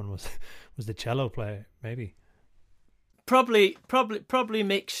picking up on was the cello player, maybe. Probably a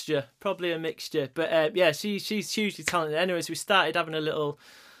mixture. But yeah, she's hugely talented. Anyways, we started having a little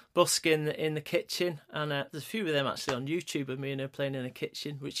busk in the kitchen, and there's a few of them actually on YouTube of me and her playing in the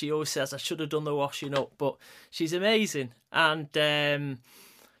kitchen, which she always says I should have done the washing up, but she's amazing. And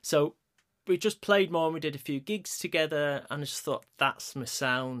so we just played more, and we did a few gigs together, and I just thought, that's my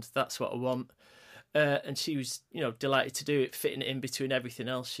sound, that's what I want. And she was, delighted to do it, fitting it in between everything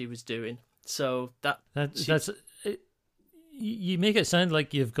else she was doing. So that's you make it sound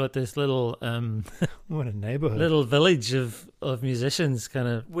like you've got this little what a neighborhood, little village of musicians, kind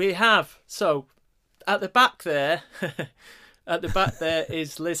of. We have. So at the back there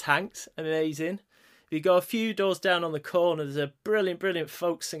is Liz Hanks, amazing. If you go a few doors down on the corner, there's a brilliant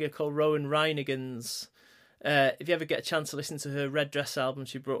folk singer called Rowan Reinigans. If you ever get a chance to listen to her Red Dress album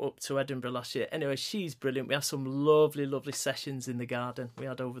she brought up to Edinburgh last year. Anyway, she's brilliant. We have some lovely sessions in the garden we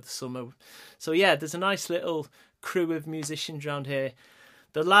had over the summer. So yeah, there's a nice little crew of musicians around here.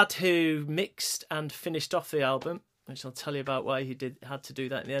 The lad who mixed and finished off the album, which I'll tell you about why he had to do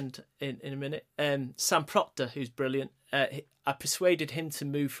that in the end in a minute, Sam Proctor, who's brilliant. I persuaded him to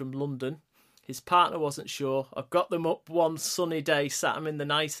move from London. His partner wasn't sure. I got them up one sunny day, sat them in the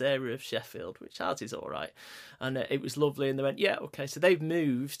nice area of Sheffield, which ours is all right. And it was lovely. And they went, yeah, okay. So they've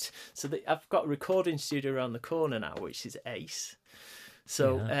moved. So I've got a recording studio around the corner now, which is ace.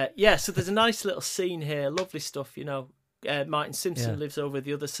 So, so there's a nice little scene here. Lovely stuff, Martin Simpson lives over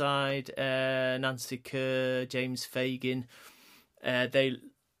the other side. Nancy Kerr, James Fagan. They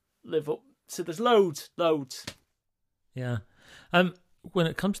live up. So there's loads. Yeah. When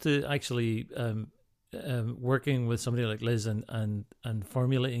it comes to actually working with somebody like Liz and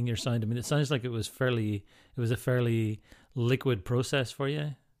formulating your sound, I mean, it sounds like it was a fairly liquid process for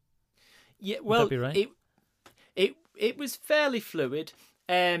you. Yeah, well, would that be right? It was fairly fluid.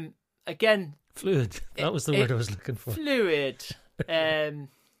 Again, fluid. That was the word I was looking for. Fluid.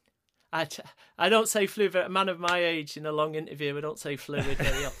 I don't say fluid. A man of my age in a long interview, I don't say fluid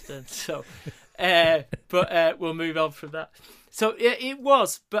very often. So, but we'll move on from that. So it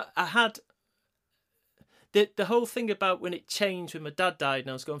was, but I had the whole thing about when it changed when my dad died and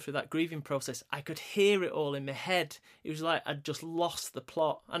I was going through that grieving process. I could hear it all in my head. It was like I'd just lost the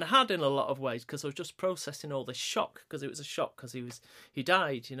plot, and I had in a lot of ways because I was just processing all this shock, because it was a shock because he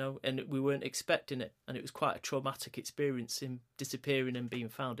died, and we weren't expecting it, and it was quite a traumatic experience, him disappearing and being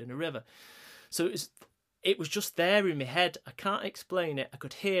found in a river. So it was just there in my head. I can't explain it. I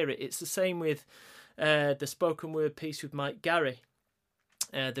could hear it. It's the same with the spoken word piece with Mike Gary,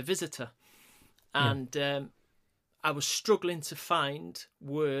 The Visitor. And I was struggling to find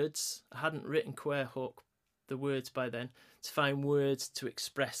words. I hadn't written Quairhawk, the words by then, to find words to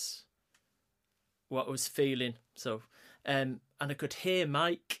express what I was feeling. So, and I could hear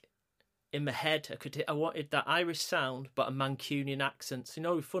Mike in my head. I wanted that Irish sound, but a Mancunian accent.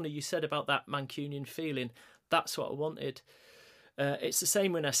 So, funny you said about that Mancunian feeling. That's what I wanted. It's the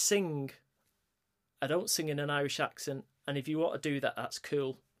same when I sing. I don't sing in an Irish accent, and if you want to do that, that's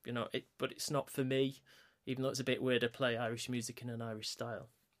cool, but it's not for me, even though it's a bit weird to play Irish music in an Irish style.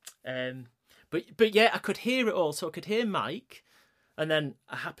 But yeah, I could hear it all. So I could hear Mike, and then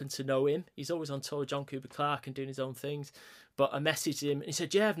I happened to know him. He's always on tour with John Cooper Clarke and doing his own things. But I messaged him, and he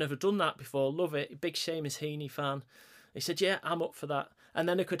said, yeah, I've never done that before, love it. Big Seamus Heaney fan. He said, yeah, I'm up for that. And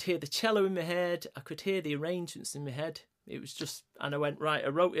then I could hear the cello in my head. I could hear the arrangements in my head. It was just, and I went, right, I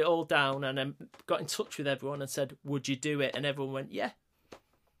wrote it all down, and then got in touch with everyone and said, would you do it? And everyone went, yeah.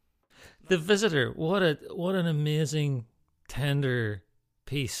 The Visitor, what an amazing, tender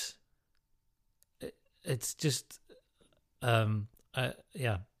piece. It's just,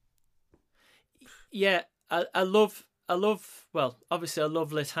 yeah. Yeah, I love, well, obviously I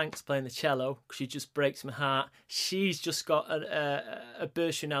love Liz Hanks playing the cello, because she just breaks my heart. She's just got a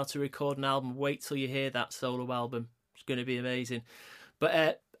version now to record an album. Wait till you hear that solo album. It's going to be amazing.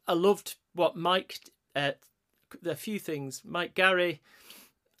 But I loved what Mike a few things. Mike Garry,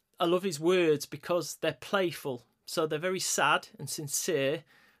 I love his words because they're playful. So they're very sad and sincere.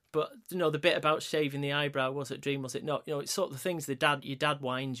 But, you know, the bit about shaving the eyebrow, was it a dream, was it not? You know, it's sort of the things your dad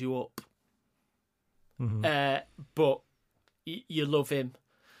winds you up. But you love him.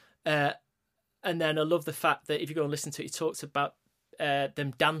 And then I love the fact that if you go and listen to it, he talks about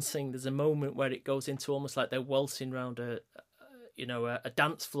them dancing. There's a moment where it goes into almost like they're waltzing around a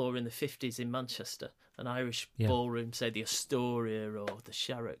dance floor in the 50s in Manchester, an Irish ballroom, say the Astoria or the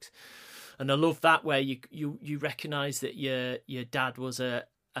Sharrocks. And I love that where you recognise that your dad was a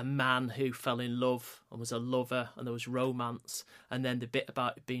man who fell in love and was a lover, and there was romance, and then the bit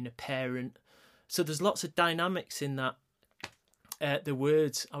about being a parent. So there's lots of dynamics in that. The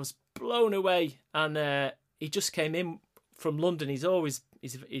words, I was blown away, and he just came in from London. He's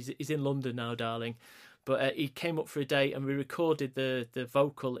in London now, darling, but he came up for a day, and we recorded the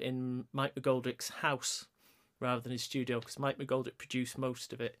vocal in Mike McGoldrick's house rather than his studio, because Mike McGoldrick produced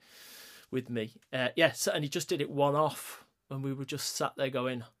most of it with me. And he just did it one off, and we were just sat there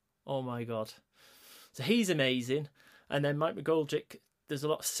going, oh my God. So he's amazing. And then Mike McGoldrick, there's a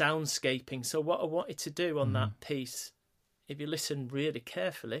lot of soundscaping. So what I wanted to do on that piece, if you listen really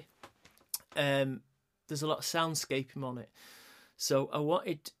carefully, there's a lot of soundscaping on it. So I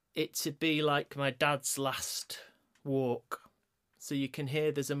wanted it to be like my dad's last walk. So you can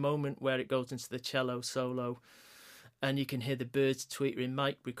hear there's a moment where it goes into the cello solo, and you can hear the birds tweetering.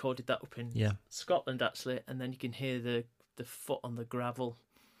 Mike recorded that up in Scotland, actually, and then you can hear the foot on the gravel.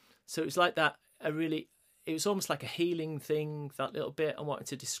 So it was like that. It was almost like a healing thing, that little bit. I wanted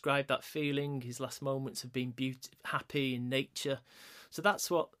to describe that feeling, his last moments of being happy in nature. So that's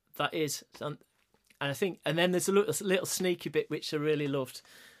what that is. And I think, and then there's a little sneaky bit which I really loved.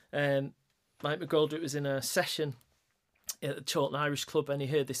 Mike McGoldrick was in a session at the Chorlton Irish Club, and he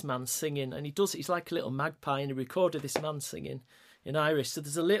heard this man singing, and he's like a little magpie, and he recorded this man singing in Irish. So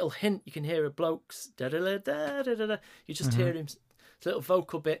there's a little hint, you can hear a bloke's da-da-da-da-da-da-da. You just hear him, it's a little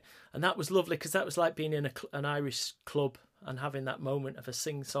vocal bit, and that was lovely, because that was like being in an Irish club and having that moment of a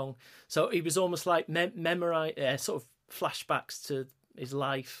sing-song. So he was almost like sort of flashbacks to his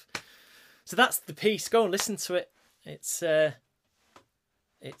life. So that's the piece. Go and listen to it. It's I'm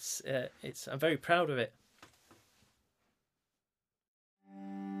very proud of it.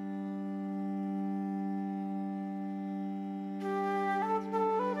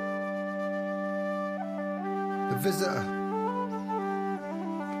 The Visitor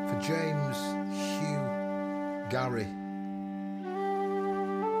for James Hugh Garry.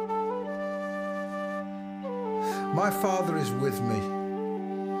 My father is with me.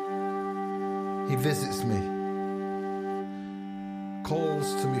 He visits me,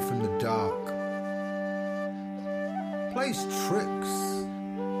 calls to me from the dark, plays tricks,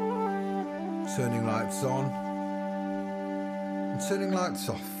 turning lights on and turning lights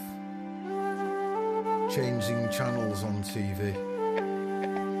off, changing channels on TV.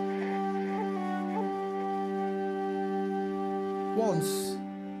 Once,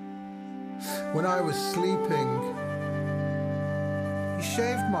 when I was sleeping, he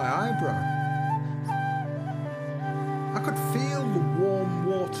shaved my eyebrow. I could feel the warm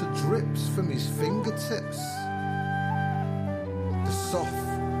water drips from his fingertips, the soft,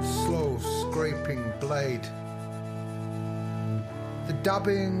 slow scraping blade, the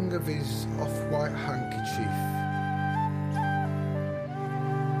dabbing of his off-white handkerchief,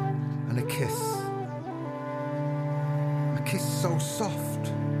 and a kiss so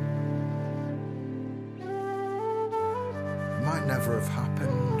soft, it might never have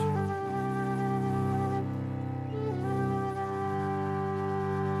happened.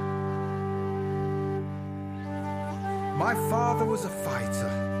 My father was a fighter,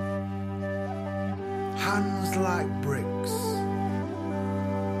 hands like bricks,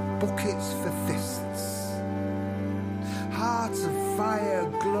 buckets for fists, hearts of fire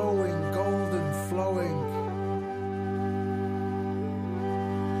glowing, golden flowing,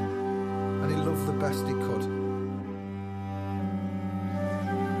 and he loved the best he could.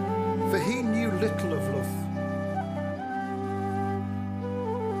 For he knew little of love,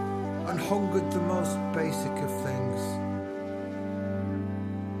 and hungered the most basic of things,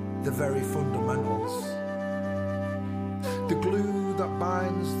 the very fundamentals, the glue that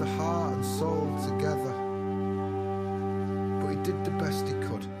binds the heart and soul together. But he did the best he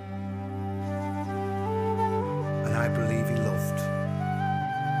could, and I believe he loved.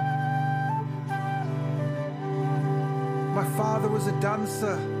 My father was a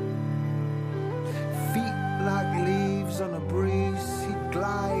dancer, feet like leaves on a breeze. He'd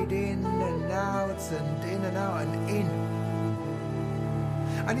glide in and out and in and in.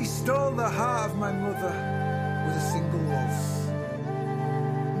 And he stole the heart of my mother with a single waltz,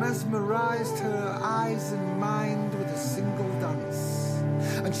 mesmerised her eyes and mind with a single dance,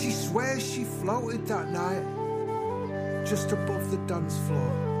 and she swears she floated that night just above the dance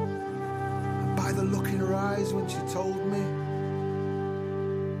floor. And by the look in her eyes when she told me,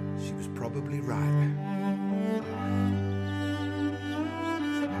 she was probably right.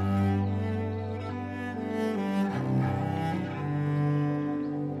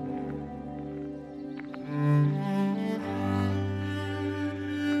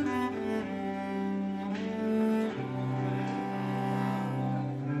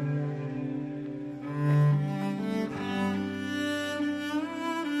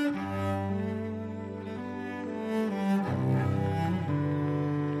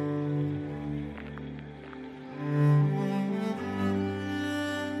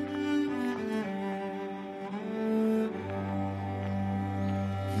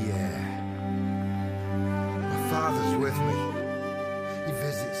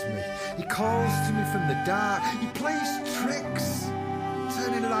 Dark. He plays tricks,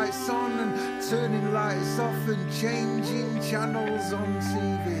 turning lights on and turning lights off and changing channels on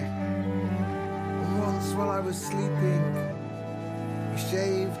TV. And once while I was sleeping, he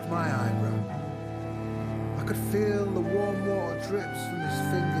shaved my eyebrow. I could feel the warm water drips from his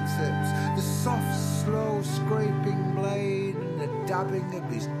fingertips, the soft, slow scraping blade and the dabbing of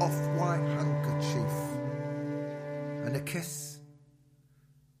his off-white handkerchief. And a kiss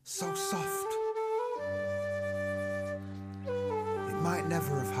so soft might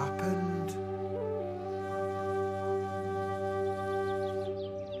never have happened.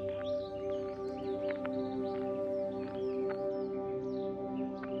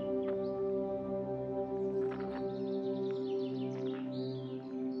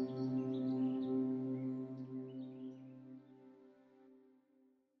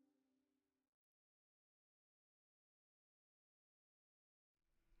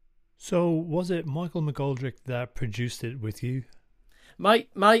 So, was it Michael McGoldrick that produced it with you?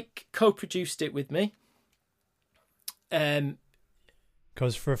 Mike co-produced it with me.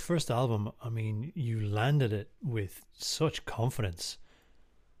 Because for a first album, I mean, you landed it with such confidence.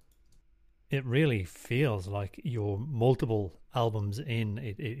 It really feels like you're multiple albums in.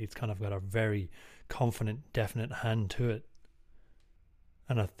 It's kind of got a very confident, definite hand to it.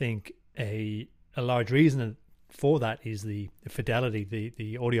 And I think a large reason for that is the fidelity,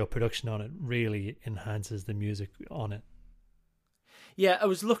 the audio production on it really enhances the music on it. Yeah, I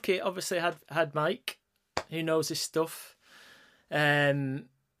was lucky. Obviously, I had Mike, who knows his stuff, and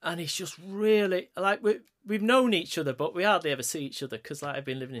he's just really like we've known each other, but we hardly ever see each other because like I've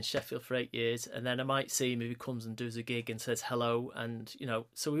been living in Sheffield for 8 years, and then I might see him if he comes and does a gig and says hello, and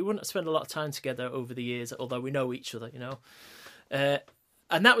so we wouldn't spend a lot of time together over the years, although we know each other, and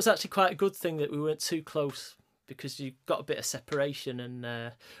that was actually quite a good thing that we weren't too close. Because you got a bit of separation,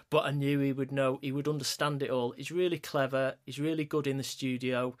 and but I knew he would understand it all. He's really clever. He's really good in the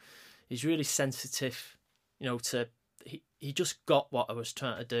studio. He's really sensitive. He just got what I was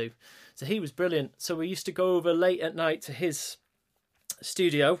trying to do. So he was brilliant. So we used to go over late at night to his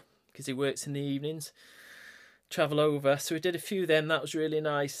studio because he works in the evenings. Travel over. So we did a few then. That was really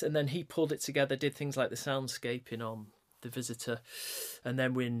nice. And then he pulled it together. Did things like the soundscaping on The Visitor, and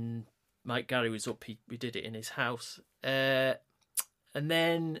then when Mike Gary was up, we did it in his house. And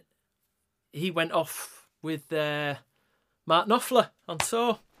then he went off with Mark Knopfler on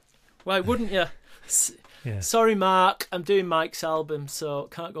tour. Why wouldn't you? Yeah. Sorry, Mark, I'm doing Mike's album, so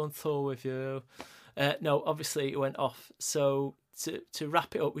can't go on tour with you. No, obviously it went off. So to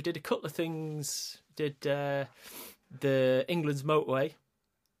wrap it up, we did a couple of things. Did the England's Motorway.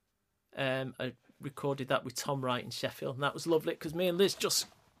 I recorded that with Tom Wright in Sheffield, and that was lovely because me and Liz just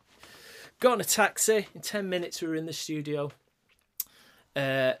got in a taxi. In 10 minutes, we were in the studio.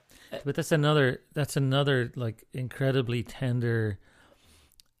 But that's another like incredibly tender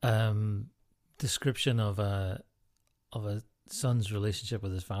description of a son's relationship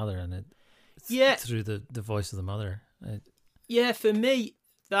with his father, and through the voice of the mother. For me,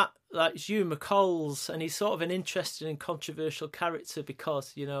 that like Hugh McColl's, and he's sort of an interesting and controversial character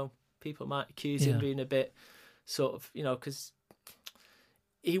because people might accuse him being a bit sort of because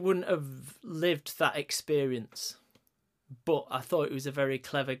he wouldn't have lived that experience. But I thought he was a very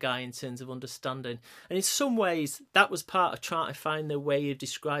clever guy in terms of understanding. And in some ways, that was part of trying to find the way of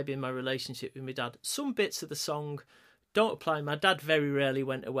describing my relationship with my dad. Some bits of the song don't apply. My dad very rarely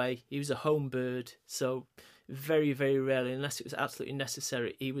went away. He was a home bird. So very, very rarely, unless it was absolutely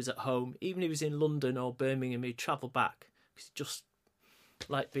necessary, he was at home. Even if he was in London or Birmingham, he'd travel back. Because he just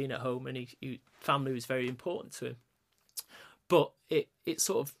liked being at home, and family was very important to him. But it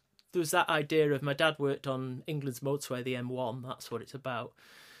sort of was that idea of my dad worked on England's motorway, the M1. That's what it's about.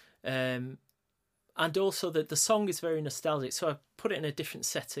 And also that the song is very nostalgic. So I put it in a different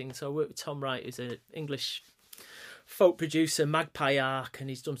setting. So I worked with Tom Wright, who's an English folk producer, Magpie Ark, and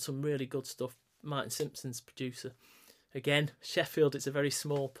he's done some really good stuff. Martin Simpson's producer. Again, Sheffield, it's a very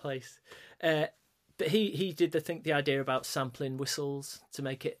small place. But he did the idea about sampling whistles to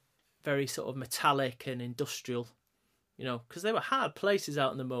make it very sort of metallic and industrial, you know, because they were hard places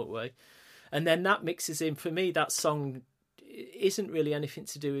out on the motorway. And then that mixes in, for me, that song isn't really anything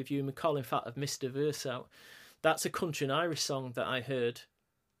to do with Hugh McColl. In fact, I've missed a verse out. That's a country and Irish song that I heard,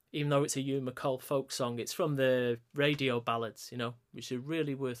 even though it's a Hugh McColl folk song. It's from the radio ballads, you know, which are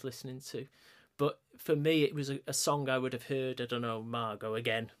really worth listening to. But for me, it was a song I would have heard, I don't know, Margot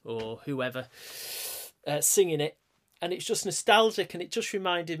again or whoever singing it. And it's just nostalgic, and it just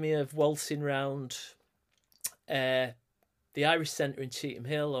reminded me of waltzing round the Irish Centre in Cheetham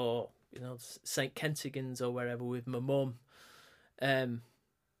Hill, or, you know, St Kentigern's or wherever with my mum.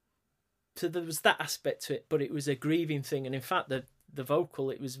 So there was that aspect to it, but it was a grieving thing. And in fact, the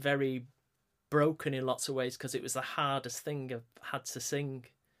vocal, it was very broken in lots of ways because it was the hardest thing I've had to sing.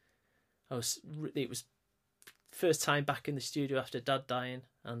 It was first time back in the studio after Dad dying,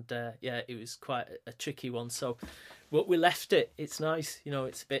 and it was quite a tricky one. So, but we left it. It's nice, you know.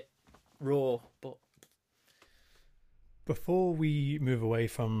 It's a bit raw, but before we move away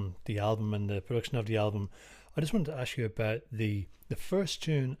from the album and the production of the album, I just wanted to ask you about the first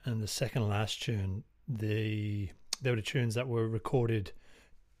tune and the second last tune. They were the tunes that were recorded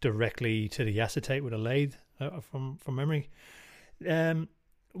directly to the acetate with a lathe, from memory.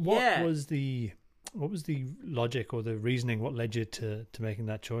 What was the logic or the reasoning? What led you to making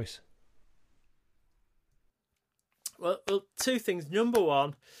that choice? Well, two things. Number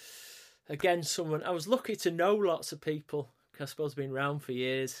one, again, I was lucky to know lots of people, because I suppose I've been around for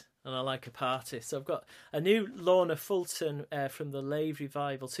years and I like a party. So I've got a new Lorna Fulton from the Lathe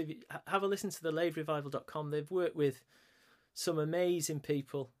Revival. So if you have a listen to the latherevival.com, they've worked with some amazing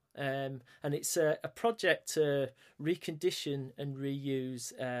people. And it's a project to recondition and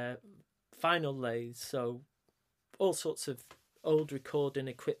reuse vinyl lathes, so all sorts of old recording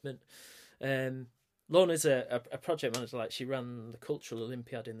equipment. Lorna's a project manager, like she ran the Cultural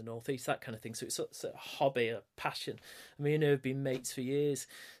Olympiad in the Northeast, that kind of thing. So it's a hobby, a passion. I mean, have been mates for years.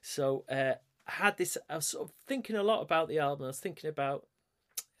 So I was sort of thinking a lot about the album. I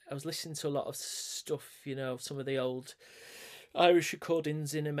was listening to a lot of stuff, you know, some of the old Irish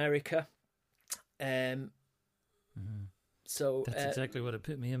recordings in America. So that's exactly what it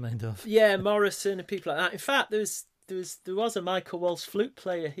put me in mind of. Yeah, Morrison and people like that. In fact, there was a Michael Walsh flute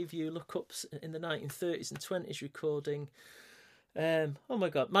player, if you look up in the 1930s and 20s recording. Oh my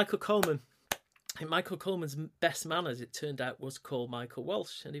God, Michael Coleman. And Michael Coleman's best man, as it turned out, was called Michael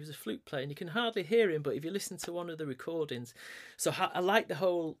Walsh, and he was a flute player. And you can hardly hear him, but if you listen to one of the recordings, so I like the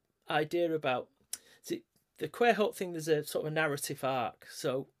whole idea about the Quail thing. There's a sort of a narrative arc,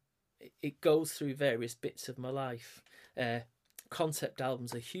 so it goes through various bits of my life. Concept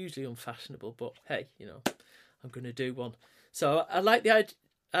albums are hugely unfashionable, but hey, you know, I'm going to do one. So I liked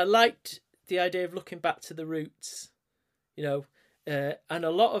the idea of looking back to the roots, you know, and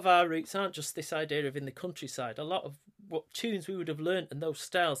a lot of our roots aren't just this idea of in the countryside. A lot of what tunes we would have learnt and those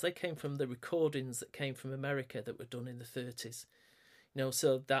styles, they came from the recordings that came from America that were done in the 30s. You know,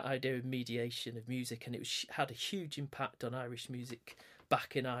 so that idea of mediation of music, and it had a huge impact on Irish music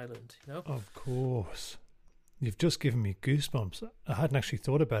back in Ireland, you know. Of course. You've just given me goosebumps. I hadn't actually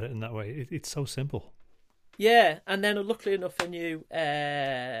thought about it in that way. It's so simple. Yeah, and then luckily enough I knew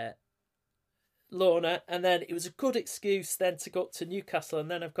Lorna, and then it was a good excuse then to go up to Newcastle,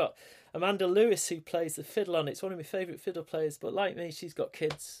 and then I've got Amanda Lewis who plays the fiddle on it. It's one of my favourite fiddle players, but like me, she's got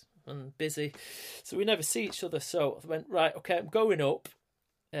kids and busy, so we never see each other. So I went, right, okay, I'm going up.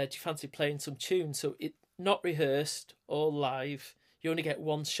 Do you fancy playing some tunes? So it not rehearsed, all live. You only get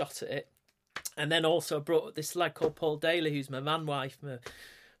one shot at it. And then also I brought up this lad called Paul Daly, who's my man wife,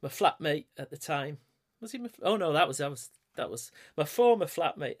 my flatmate at the time. Was he? That was my former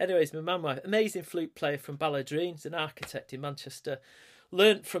flatmate. Anyways, my man wife, amazing flute player from Balladreen. He's an architect in Manchester.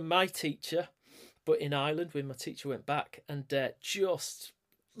 Learnt from my teacher, but in Ireland when my teacher went back, and just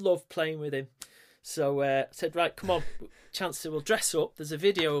loved playing with him. So I said, right, come on, Chancellor, we'll dress up. There's a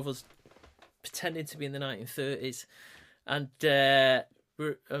video of us pretending to be in the 1930s, and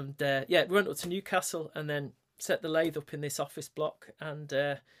we went up to Newcastle and then set the lathe up in this office block and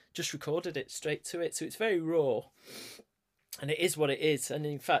just recorded it straight to it. So it's very raw, and it is what it is. And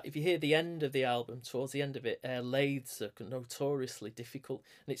in fact, if you hear the end of the album, towards the end of it, lathes are notoriously difficult,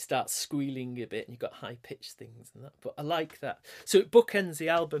 and it starts squealing a bit, and you've got high pitched things and that. But I like that. So it bookends the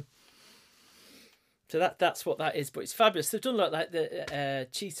album. that's what that is. But it's fabulous. They've done like the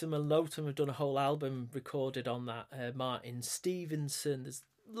Cheetham and Lowton have done a whole album recorded on that. Martin Stevenson. There's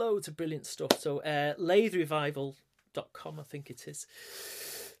loads of brilliant stuff. So latherevival.com, I think it is.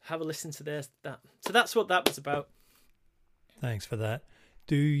 Have a listen to that. So that's what that was about. Thanks for that.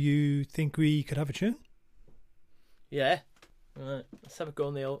 Do you think we could have a tune? Yeah. All right. Let's have a go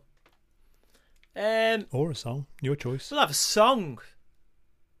on the old. Or a song, your choice. We'll have a song.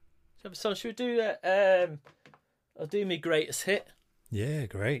 Should we do I'll do my greatest hit. Yeah,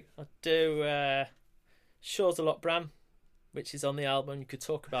 great. I'll do Shores of Loch Bran, which is on the album. You could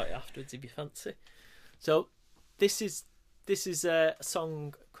talk about it afterwards if you fancy. So this is a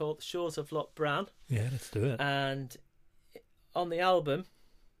song called Shores of Loch Bran. Yeah, let's do it. And on the album,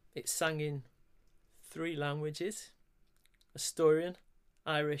 it's sang in 3 languages: Asturian,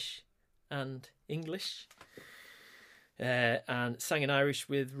 Irish, and English. And sang in Irish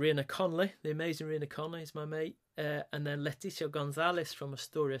with Rina Conley, the amazing Rina Conley is my mate, and then Leticia Gonzalez from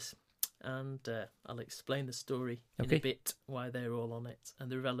Asturias. And I'll explain the story in a bit, why they're all on it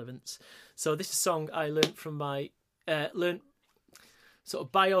and the relevance. So this is a song I learnt from learnt sort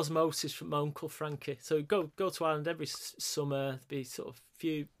of by osmosis from my Uncle Frankie. So go to Ireland every summer, be sort of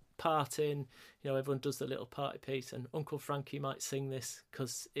few partying, everyone does the little party piece, and Uncle Frankie might sing this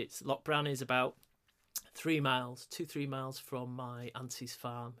because Loch Bran is about 3 miles from my auntie's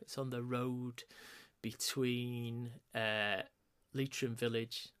farm. It's on the road between Leitrim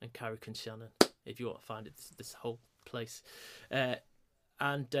Village and Carrick-on-Shannon, if you want to find it, this whole place. And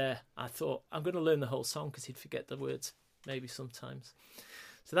I thought, I'm going to learn the whole song because he'd forget the words maybe sometimes.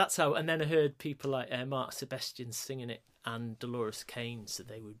 So that's how, and then I heard people like Mark Sebastian singing it and Dolores Kane, so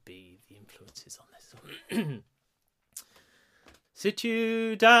they would be the influences on this song. Sit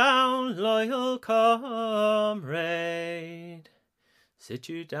you down, loyal comrade, sit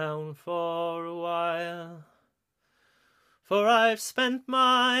you down for a while, for I've spent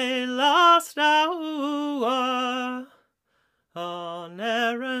my last hour on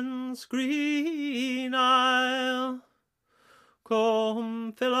Erin's green isle.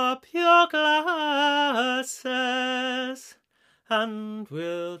 Come, fill up your glasses, and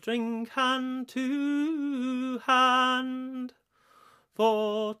we'll drink hand to hand.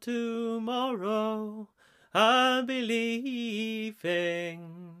 For tomorrow I'll be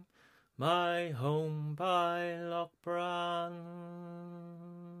leaving my home by Loch Bran.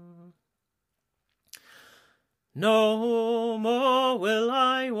 No more will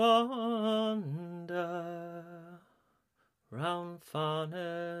I wander round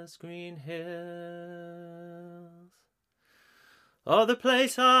Farner's green hills, or the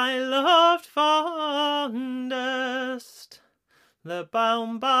place I loved fondest, the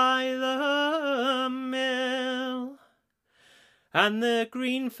bound by the mill, and the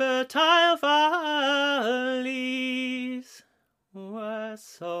green fertile valleys, where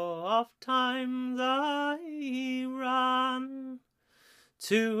so oft times I ran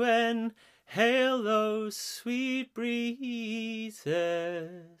to inhale those sweet breezes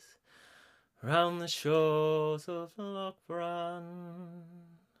round the shores of Loch Bran.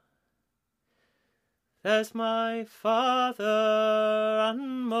 There's my father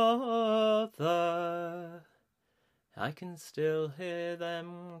and mother, I can still hear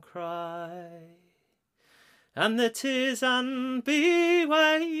them cry, and the tears and bewailing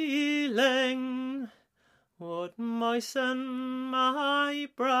would moisten my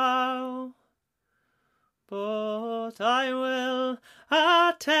brow, but I will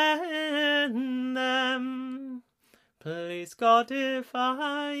attend them, please God, if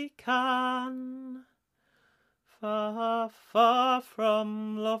I can. Far, far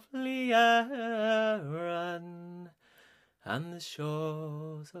from lovely Erin and the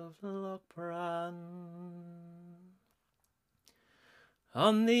shores of Loch Bran.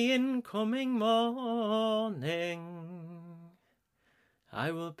 On the incoming morning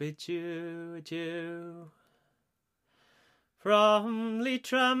I will bid you adieu. From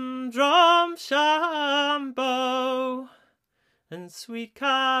Leitrim, Drumshambo, and sweet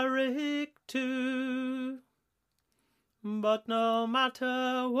Carrick too. But no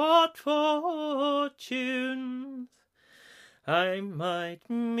matter what fortunes I might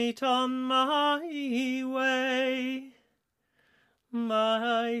meet on my way,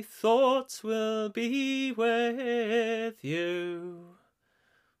 my thoughts will be with you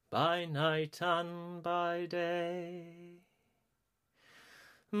by night and by day.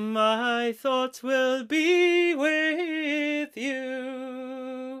 My thoughts will be with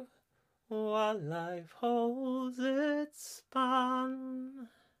you while life holds its span.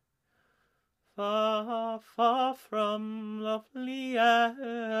 Far, far from lovely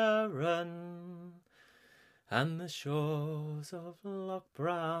Erin and the shores of Loch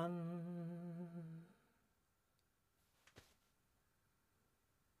Bran.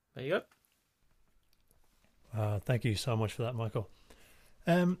 There you go. Thank you so much for that, Michael.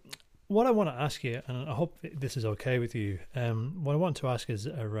 What I want to ask you, and I hope this is okay with you, what I want to ask is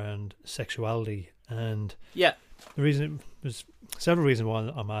around sexuality. And Yeah. the reason, there's several reasons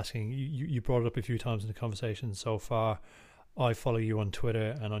why I'm asking. You brought it up a few times in the conversation so far. I follow you on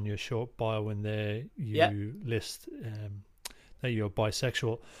Twitter, and on your short bio in there, you list that you're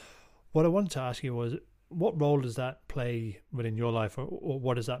bisexual. What I wanted to ask you was, what role does that play within your life, or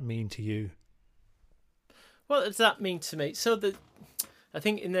what does that mean to you? What does that mean to me? So I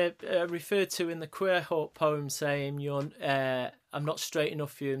think in the referred to in the Queer Hawk poem, saying I'm not straight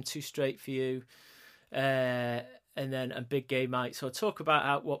enough for you, I'm too straight for you, and then I'm big gay Mike. So I talk about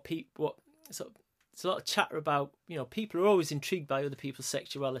how there's a lot of chatter about, people are always intrigued by other people's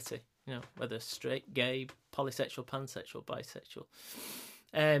sexuality, whether straight, gay, polysexual, pansexual, bisexual,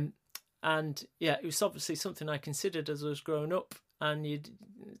 and yeah, it was obviously something I considered as I was growing up, and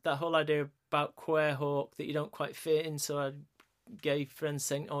that whole idea about Queer Hawk, that you don't quite fit in, so I gay friends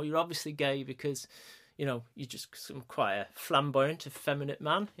saying, "Oh, you're obviously gay because, you're just quite a flamboyant, effeminate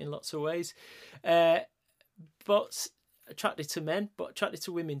man in lots of ways." But attracted to men, but attracted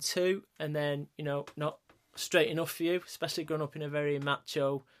to women too. And then, not straight enough for you, especially growing up in a very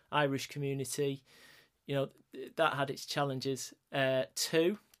macho Irish community. That had its challenges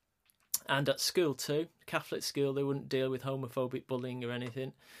too. And at school too, Catholic school, they wouldn't deal with homophobic bullying or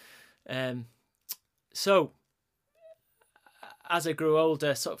anything. So as I grew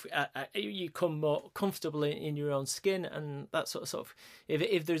older, sort of, you become more comfortable in your own skin, and that sort of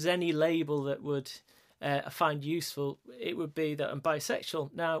if there's any label that would I find useful, it would be that I'm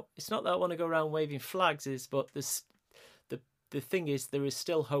bisexual. Now, it's not that I want to go around waving flags, but the thing is, there is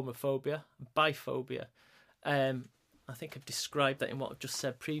still homophobia, biphobia. I think I've described that in what I've just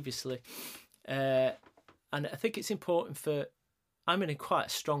said previously, and I think it's important I'm in quite a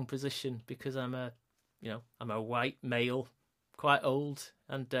strong position because I'm a white male, quite old,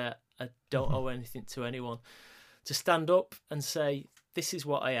 and I don't owe anything to anyone, to stand up and say, this is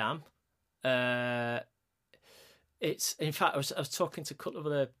what I am. It's, in fact, I was talking to a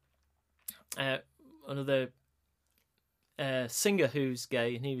couple of another singer who's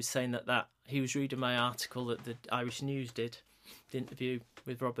gay, and he was saying that he was reading my article that the Irish News did, the interview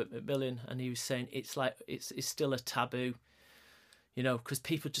with Robert McMillan, and he was saying it's like it's still a taboo, because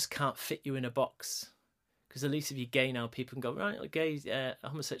people just can't fit you in a box. Because at least if you're gay now, people can go, right, gay,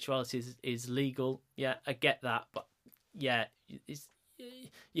 homosexuality is legal. Yeah, I get that, but yeah,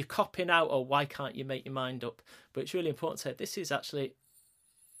 you're copping out, or why can't you make your mind up? But it's really important to say this is actually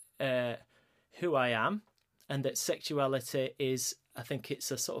who I am, and that sexuality is, I think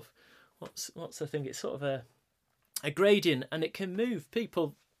it's a sort of, what's the thing? It's sort of a gradient, and it can move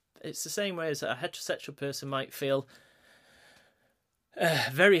people. It's the same way as a heterosexual person might feel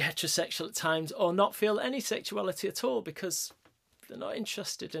very heterosexual at times, or not feel any sexuality at all because they're not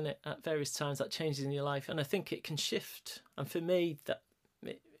interested in it at various times. That changes in your life, and I think it can shift. And for me, that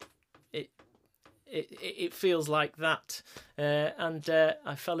it feels like that. And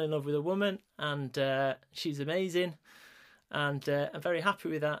I fell in love with a woman, and she's amazing, and I'm very happy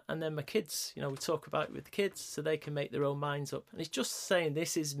with that. And then my kids, we talk about it with the kids so they can make their own minds up. And it's just saying,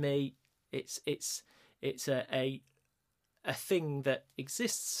 this is me. It's a thing that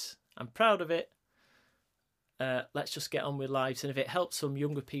exists. I'm proud of it. Let's just get on with lives. And if it helps some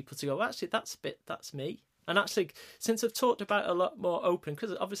younger people to go, actually, that's me. And actually, since I've talked about it a lot more open,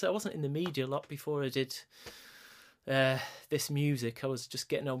 because obviously I wasn't in the media a lot before I did this music. I was just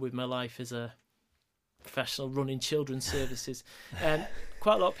getting on with my life as a professional running children's services. And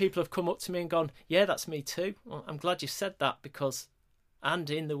quite a lot of people have come up to me and gone, yeah, that's me too. Well, I'm glad you said that, because, and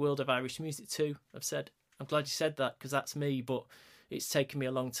in the world of Irish music too, I've said, I'm glad you said that, because that's me, but it's taken me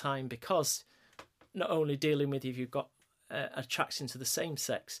a long time, because not only dealing with if you've got attraction to the same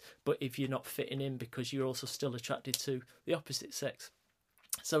sex, but if you're not fitting in because you're also still attracted to the opposite sex.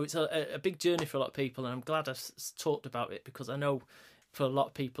 So it's a big journey for a lot of people, and I'm glad I've talked about it, because I know for a lot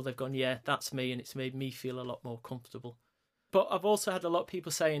of people they've gone, yeah, that's me, and it's made me feel a lot more comfortable. But I've also had a lot of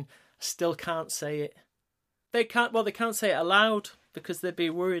people saying, I still can't say it. They can't say it aloud because they'd be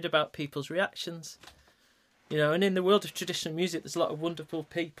worried about people's reactions. And in the world of traditional music, there's a lot of wonderful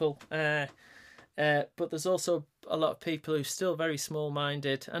people, but there's also a lot of people who are still very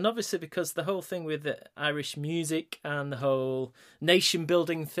small-minded. And obviously, because the whole thing with the Irish music and the whole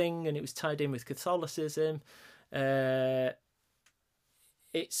nation-building thing, and it was tied in with Catholicism,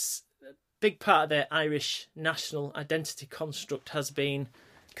 it's a big part of their Irish national identity construct has been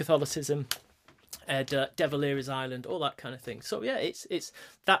Catholicism. Devil Ears Island, all that kind of thing. So yeah, it's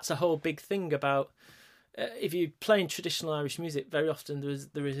that's a whole big thing about if you're playing traditional Irish music. Very often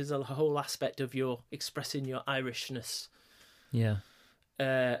there is a whole aspect of your expressing your Irishness. Yeah.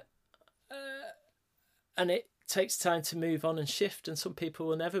 And it takes time to move on and shift, and some people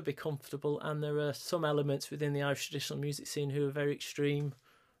will never be comfortable, and there are some elements within the Irish traditional music scene who are very extreme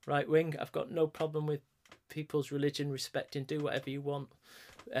right wing. I've got no problem with people's religion, respecting, do whatever you want,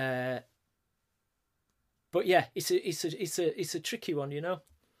 but yeah, it's a tricky one, you know,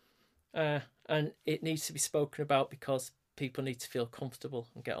 and it needs to be spoken about because people need to feel comfortable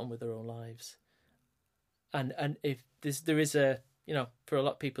and get on with their own lives, and if there is a, you know, for a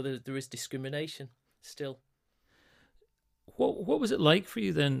lot of people there is discrimination still. What was it like for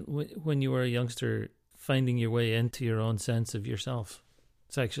you then when you were a youngster, finding your way into your own sense of yourself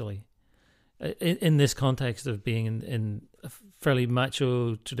sexually, in this context of being in a fairly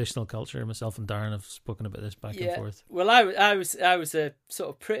macho traditional culture? Myself and Darren have spoken about this back and forth. Well, I was a sort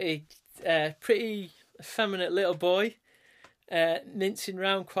of pretty effeminate little boy, mincing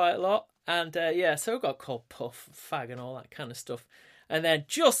around quite a lot, and so I got called puff, fag, and all that kind of stuff. And then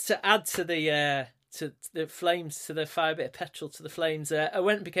just to add to the flames, to the fire, bit of petrol to the flames, I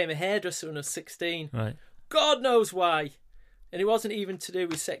went and became a hairdresser when I was 16. Right. God knows why. And it wasn't even to do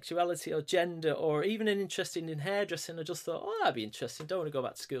with sexuality or gender or even an interest in hairdressing. I just thought, that'd be interesting. Don't want to go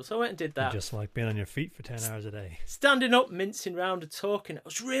back to school. So I went and did that. You just like being on your feet for 10 hours a day. Standing up, mincing round and talking. I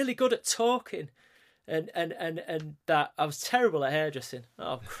was really good at talking. And that I was terrible at hairdressing.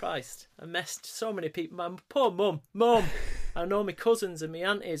 Oh, Christ. I messed so many people. My poor mum. I know my cousins and my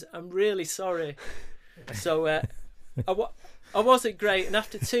aunties. I'm really sorry. So I wasn't great, and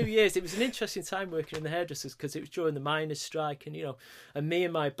after 2 years, it was an interesting time working in the hairdressers because it was during the miners' strike, and and me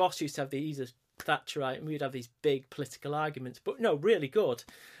and my boss used to have these Thatcherite, and we'd have these big political arguments, but no, really good.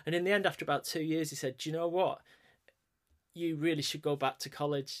 And in the end, after about 2 years, he said, "Do you know what? You really should go back to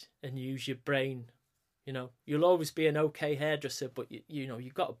college and use your brain. You'll always be an okay hairdresser, but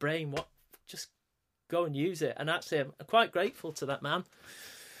you've got a brain. Just go and use it." And actually, I'm quite grateful to that man,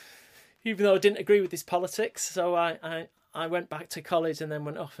 even though I didn't agree with his politics. So I went back to college and then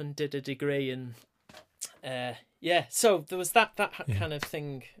went off and did a degree, and so there was that kind of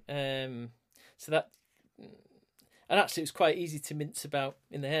thing. So that, and actually it was quite easy to mince about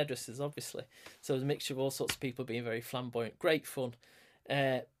in the hairdressers, obviously. So it was a mixture of all sorts of people being very flamboyant, great fun,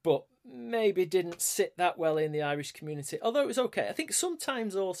 but maybe didn't sit that well in the Irish community, although it was okay. I think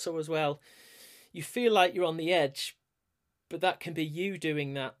sometimes also as well, you feel like you're on the edge, but that can be you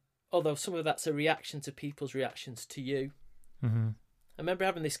doing that, although some of that's a reaction to people's reactions to you. Mm-hmm. I remember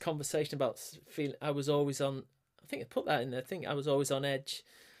having this conversation about feeling I was always on, I think I put that in there, I think I was always on edge.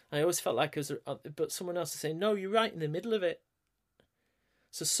 I always felt like I was, but someone else is saying, no, you're right in the middle of it.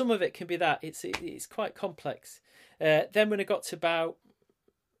 So some of it can be that. It's quite complex. Then when I got to about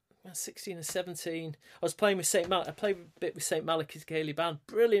 16 or 17, I was playing with St. Malachy. I played a bit with St. Malachy's Gaelic Band.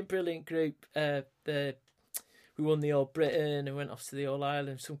 Brilliant group. We won the All Britain and went off to the All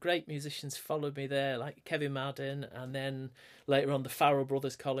Ireland. Some great musicians followed me there, like Kevin Madden, and then later on the Farrell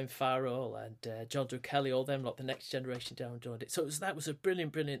brothers, Colin Farrell and John Drew Kelly, all them, like the next generation down joined it. So that was a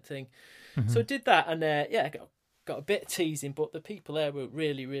brilliant thing. Mm-hmm. So I did that, and I got a bit of teasing, but the people there were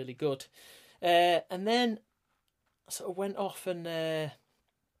really, really good. And then I sort of went off and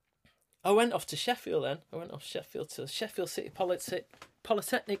I went off to Sheffield then. I went off Sheffield to Sheffield City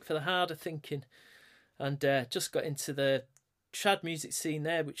Polytechnic for the harder thinking. And just got into the trad music scene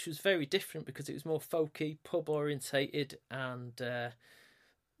there, which was very different because it was more folky, pub orientated, and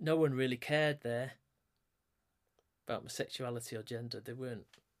no one really cared there about my sexuality or gender. They weren't.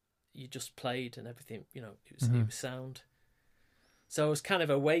 You just played and everything. It was it was sound. So I was kind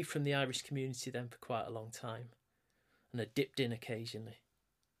of away from the Irish community then for quite a long time, and I dipped in occasionally.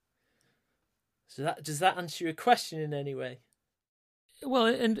 So does that answer your question in any way? Well,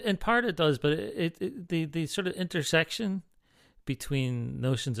 in part it does, but the sort of intersection between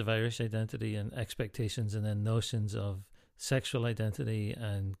notions of Irish identity and expectations, and then notions of sexual identity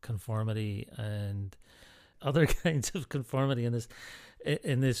and conformity and other kinds of conformity in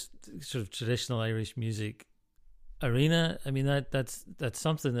this sort of traditional Irish music arena. I mean, that's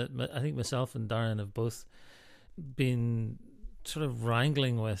something that I think myself and Darren have both been sort of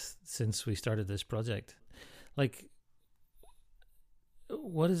wrangling with since we started this project. Like,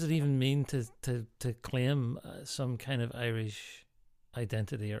 what does it even mean to claim some kind of Irish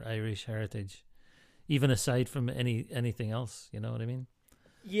identity or Irish heritage, even aside from anything else? You know what I mean?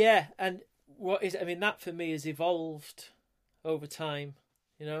 Yeah, and that for me has evolved over time,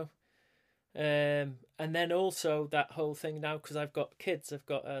 and And then also that whole thing now, because I've got kids, I've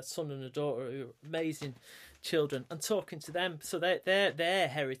got a son and a daughter who are amazing children, and talking to them, so their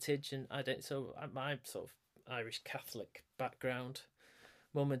heritage, and my sort of Irish Catholic background,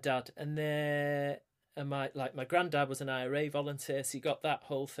 mum and dad, and my granddad was an IRA volunteer, so you got that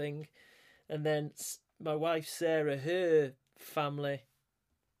whole thing, and then my wife Sarah, her family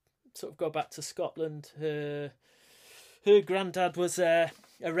sort of go back to Scotland. Her granddad was a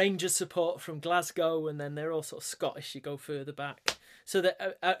ranger support from Glasgow, and then they're all sort of Scottish. You go further back, so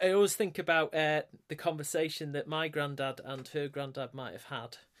that I always think about the conversation that my granddad and her granddad might have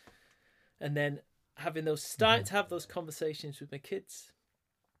had, and then starting to have those conversations with my kids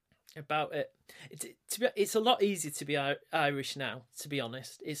about it. It's a lot easier to be Irish now, to be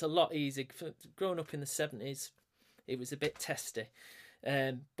honest. It's a lot easier. Growing up in the 70s, it was a bit testy,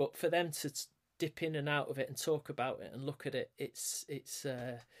 but for them to dip in and out of it and talk about it and look at it, it's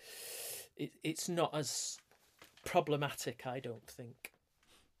not as problematic, I don't think.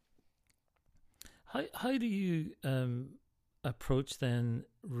 How do you approach then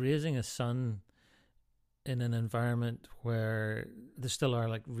raising a son in an environment where there still are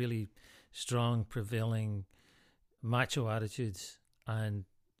like really strong prevailing macho attitudes and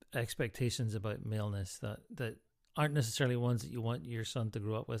expectations about maleness that aren't necessarily ones that you want your son to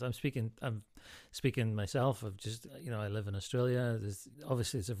grow up with? I'm speaking myself of just, I live in Australia.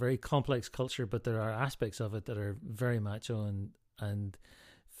 Obviously it's a very complex culture, but there are aspects of it that are very macho, and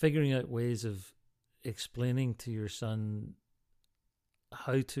figuring out ways of explaining to your son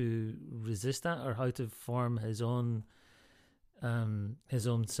how to resist that, or how to form his own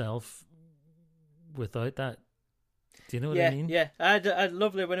self without that. Do you know what I mean? Yeah. I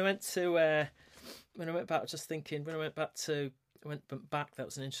lovely when I went back, just thinking, I went back, that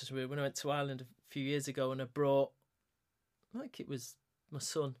was an interesting word. When I went to Ireland a few years ago, and I brought, like it was my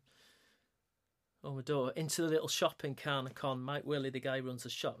son or my daughter, into the little shop in Carnarcon. Mike Willey, the guy who runs the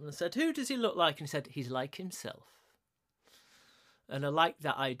shop, and I said, "Who does he look like?" And he said, "He's like himself." And I like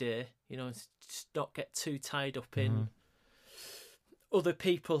that idea, just not get too tied up in other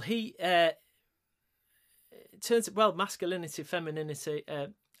people. He turns masculinity, femininity,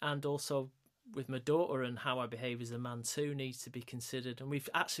 and also with my daughter and how I behave as a man too needs to be considered. And we've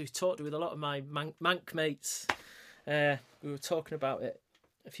actually talked with a lot of my mank mates. We were talking about it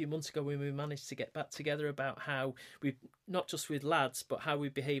a few months ago when we managed to get back together about how we, not just with lads, but how we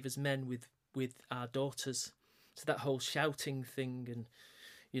behave as men with our daughters. So that whole shouting thing, and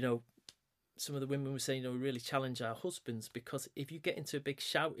some of the women were saying, we really challenge our husbands, because if you get into a big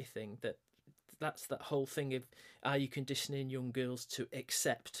shouty thing, that's that whole thing of, are you conditioning young girls to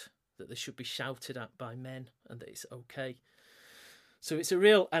accept that they should be shouted at by men and that it's okay? So it's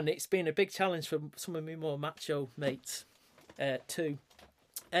it's been a big challenge for some of my more macho mates too.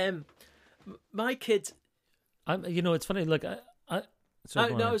 My kids, it's funny. Like I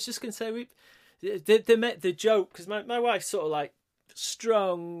was just going to say the joke, because my wife's sort of like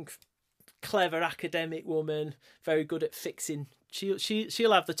strong, clever academic woman, very good at fixing.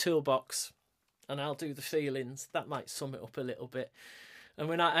 She'll have the toolbox, and I'll do the feelings. That might sum it up a little bit. And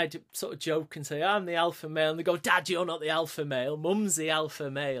when I sort of joke and say I'm the alpha male, and they go, "Dad, you're not the alpha male. Mum's the alpha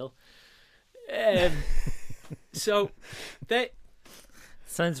male." So they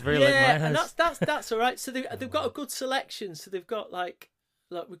sounds very like my house. And that's all right. So they've got a good selection. So they've got like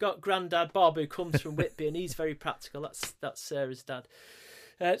we've got Grandad Bob, who comes from Whitby, and he's very practical. That's Sarah's dad.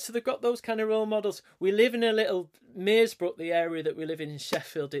 So they've got those kind of role models. We live in a little Mearsbrook, the area that we live in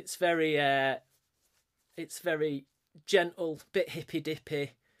Sheffield. It's very gentle, bit hippy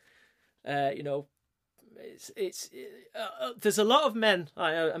dippy. There's a lot of men.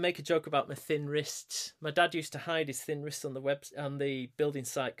 I make a joke about my thin wrists. My dad used to hide his thin wrists on the building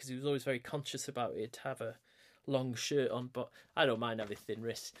site because he was always very conscious about it. He'd have a long shirt on, but I don't mind having thin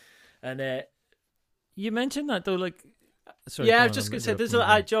wrists. And you mentioned that though, like. Sorry, yeah, I was just going to say,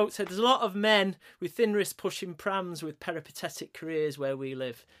 I joked, said there's a lot of men with thin wrists pushing prams with peripatetic careers where we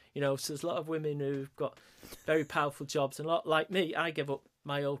live. So there's a lot of women who've got very powerful jobs, and a lot like me, I gave up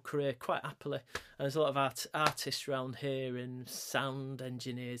my old career quite happily. And there's a lot of artists around here, and sound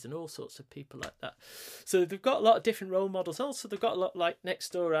engineers, and all sorts of people like that. So they've got a lot of different role models. Also, they've got a lot, like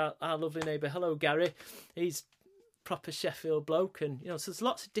next door, our lovely neighbour, hello Gary, he's proper Sheffield bloke, and so there's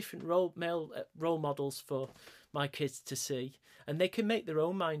lots of different male role models for my kids to see, and they can make their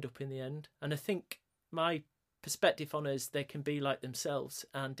own mind up in the end. And I think my perspective on it is they can be like themselves,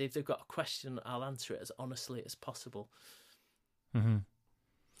 and if they've got a question, I'll answer it as honestly as possible. Mm-hmm.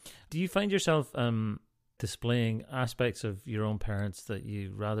 Do you find yourself displaying aspects of your own parents that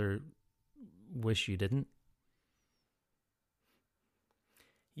you rather wish you didn't?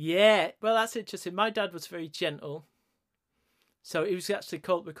 Yeah, well, that's interesting. My dad was very gentle. So he was actually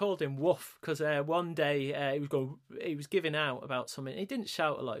we called him Woof, because one day he was giving out about something. He didn't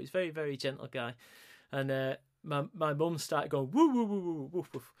shout a lot. He was a very, very gentle guy. And my mum started going, woo, woo, woo, woo,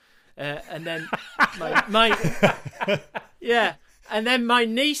 woof, woof. And then yeah. And then my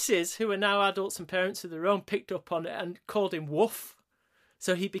nieces, who are now adults and parents of their own, picked up on it and called him Woof.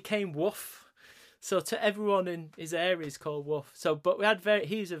 So he became Woof. So to everyone in his area is called Woof. So, but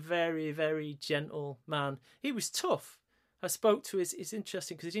he's a very, very gentle man. He was tough. I spoke to it's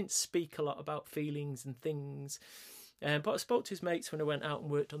interesting because he didn't speak a lot about feelings and things. But I spoke to his mates when I went out and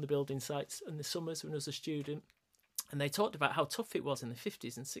worked on the building sites in the summers when I was a student. And they talked about how tough it was in the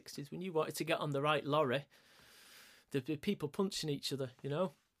 50s and 60s when you wanted to get on the right lorry. There'd be people punching each other, you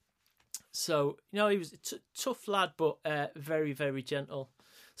know. So, you know, he was a tough lad, but very, very gentle.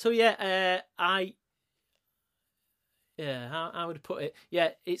 So, yeah, how would I put it?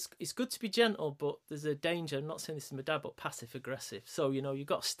 Yeah, it's good to be gentle, but there's a danger. I'm not saying this to my dad, but passive aggressive. So, you know, you've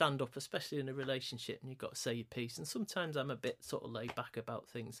got to stand up, especially in a relationship, and you've got to say your piece. And sometimes I'm a bit sort of laid back about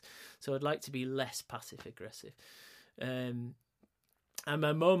things. So I'd like to be less passive aggressive. And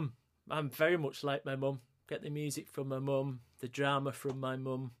my mum, I'm very much like my mum. Get the music from my mum, the drama from my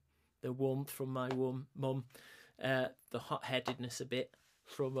mum, the warmth from my mum, the hot-headedness a bit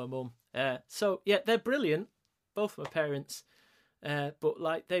from my mum. So, yeah, they're brilliant. Both my parents, but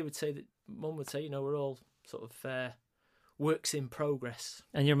like they would say, that mum would say, you know, we're all sort of works in progress.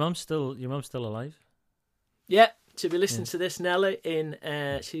 And your mum's still alive? Yeah, to be listening to this, Nelly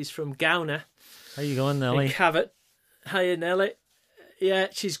she's from Gowna. How you going, Nelly? In Cavett. Hiya, Nelly. Yeah,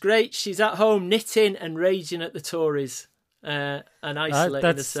 she's great. She's at home knitting and raging at the Tories and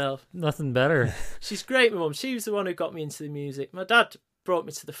isolating herself. Nothing better. She's great, my mum. She was the one who got me into the music. My dad brought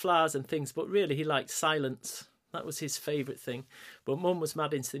me to the flowers and things, but really he liked silence. That was his favourite thing. But Mum was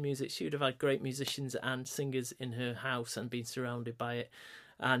mad into the music. She would have had great musicians and singers in her house and been surrounded by it.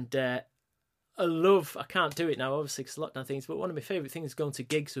 And I can't do it now, obviously, because lockdown things, but one of my favourite things is going to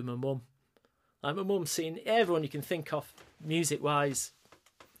gigs with my mum. Like, my mum's seen everyone you can think of, music-wise.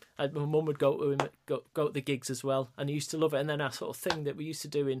 My mum would go to the gigs as well, and I used to love it. And then our sort of thing that we used to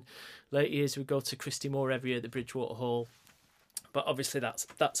do in late years, we'd go to Christy Moore every year at the Bridgewater Hall. But obviously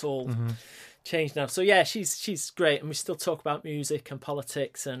that's all changed now. So yeah, she's great, and we still talk about music and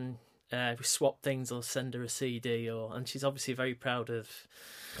politics, and we swap things or send her a CD, and she's obviously very proud of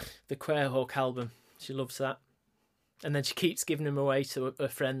the Quairhawk album. She loves that, and then she keeps giving them away to her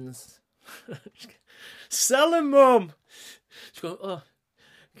friends. Sell them, Mum. She's going, oh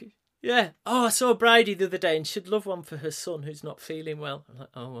yeah. Oh, I saw Bridie the other day, and she'd love one for her son who's not feeling well. I'm like,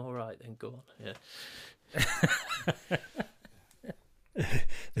 oh, all right then, go on. Yeah.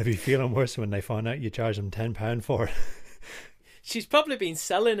 They'll be feeling worse when they find out you charge them £10 for it. She's probably been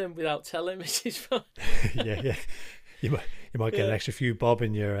selling them without telling me. Yeah. You might get an extra few bob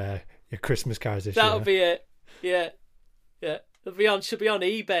in your Christmas cards this year. That'll be it. Yeah. She'll be on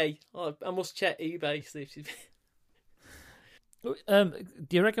eBay. Oh, I must check eBay. See if she's... Do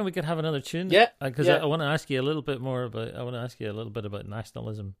you reckon we could have another tune? Yeah. Because I want to ask you a little bit about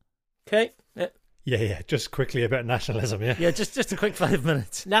nationalism. Okay. Yeah. Yeah, just quickly about nationalism, yeah. Yeah, just a quick 5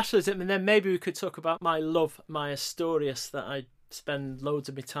 minutes. Nationalism, and then maybe we could talk about my love, my Asturias, that I spend loads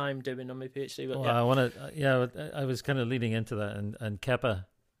of my time doing on my PhD. But, I was kind of leading into that, and Kepa.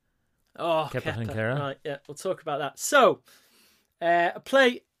 Oh, Kepa Hankera. Right, yeah, we'll talk about that. So, I've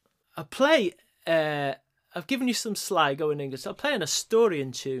given you some Sligo in English. I'll play an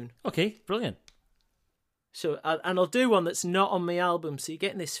Asturian tune. Okay, brilliant. So, and I'll do one that's not on my album, so you're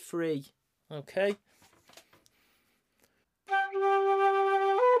getting this free. Okay.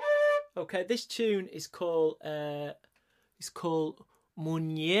 Okay, this tune is called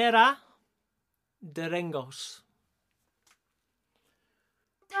Muñera de Rengos.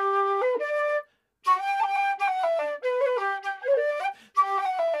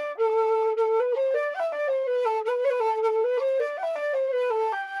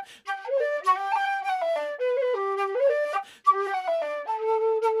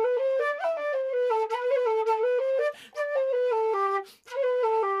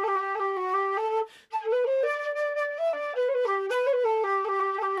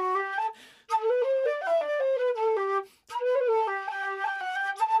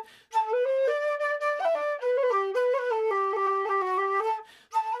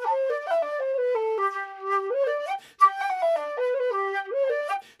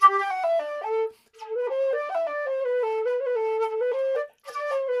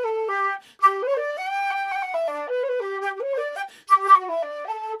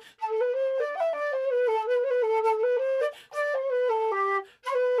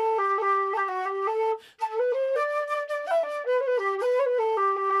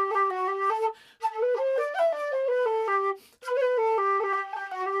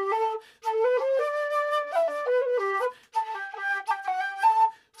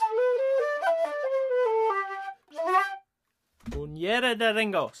 Muñeira de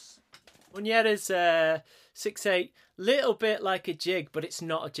Ringos. Muñeira's 6/8, little bit like a jig, but it's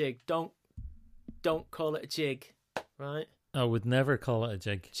not a jig. Don't call it a jig, right? I would never call it a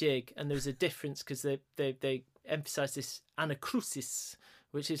jig. Jig, and there's a difference because they emphasise this anacrusis,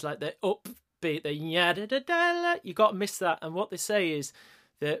 which is like the upbeat, the yada-da-da-da. You got to miss that. And what they say is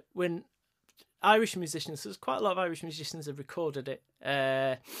that when Irish musicians, there's quite a lot of Irish musicians have recorded it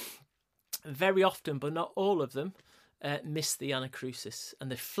very often, but not all of them miss the anacrusis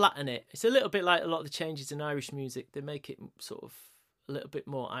and they flatten it. It's a little bit like a lot of the changes in Irish music. They make it sort of a little bit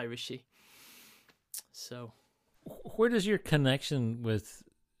more Irishy. So, where does your connection with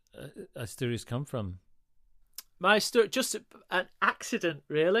Asturias come from? My story, just an accident,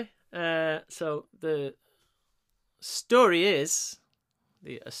 really. So the story is,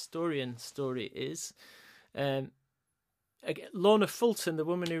 the Asturian story is, Lorna Fulton, the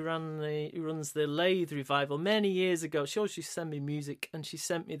woman who runs the Lathe Revival many years ago. She always used to send me music, and she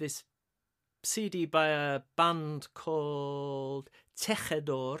sent me this CD by a band called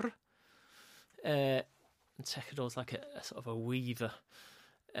Tejedor. Tejedor's like a sort of a weaver,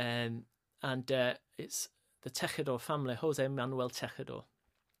 and it's the Tejedor family, Jose Manuel Tejedor,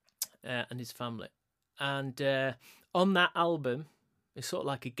 and his family. And on that album, it's sort of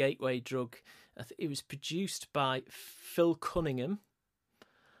like a gateway drug. It was produced by Phil Cunningham,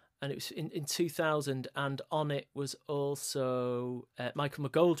 and it was in 2000. And on it was also Michael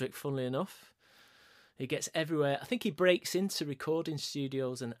McGoldrick. Funnily enough, he gets everywhere. I think he breaks into recording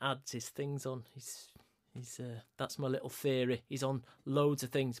studios and adds his things on. He's that's my little theory. He's on loads of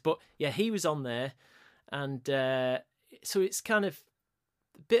things, but yeah, he was on there. And so it's kind of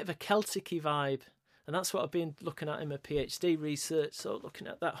a bit of a Celtic-y vibe. And that's what I've been looking at in my PhD research. So looking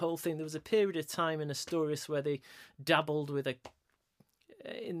at that whole thing, there was a period of time in Asturias where they dabbled with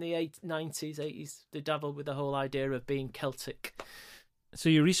in the 90s, 80s, they dabbled with the whole idea of being Celtic. So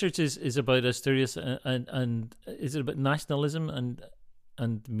your research is about Asturias and is it about nationalism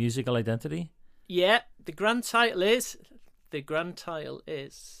and musical identity? Yeah, the grand title is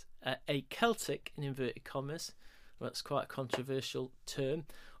a Celtic, in inverted commas. Well, that's quite a controversial term.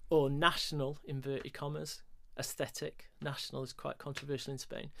 Or national, inverted commas, aesthetic. National is quite controversial in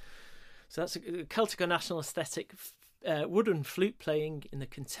Spain. So that's a Celtic or national aesthetic, wooden flute playing in the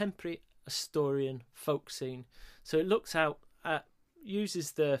contemporary Asturian folk scene. So it looks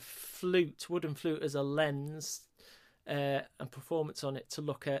uses the wooden flute as a lens and performance on it to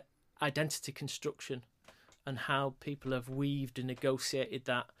look at identity construction and how people have weaved and negotiated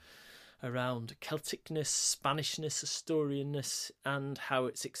that around Celticness, Spanishness, Asturianness, and how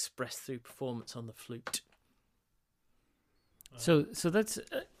it's expressed through performance on the flute. So that's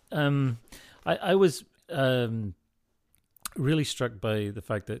I was really struck by the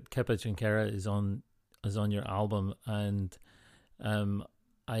fact that Kepa Junquera is on your album, and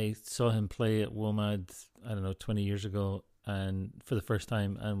I saw him play at WOMAD 20 years ago, and for the first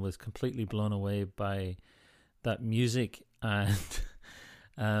time, and was completely blown away by that music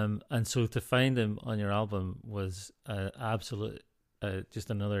and so to find him on your album was absolute, just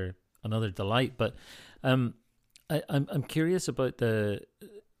another delight. But I'm curious about the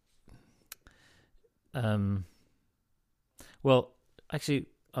well, actually,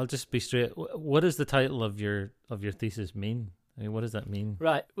 I'll just be straight. What does the title of your thesis mean? I mean, what does that mean?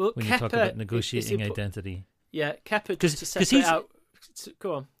 Right. Well, when you talk about negotiating identity. Yeah, Kepa, just to separate out.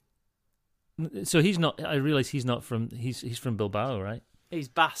 Go on. So he's not. I realise he's not from. He's from Bilbao, right? He's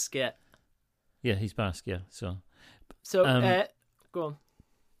Basque, yeah. Yeah, he's Basque, yeah. So go on.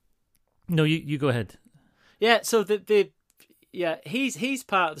 No, you go ahead. Yeah. So he's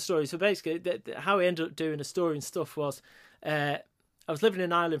part of the story. So basically, how he ended up doing Asturian stuff was, I was living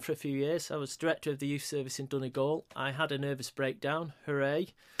in Ireland for a few years. I was director of the youth service in Donegal. I had a nervous breakdown.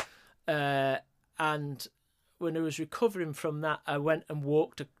 Hooray! And when I was recovering from that, I went and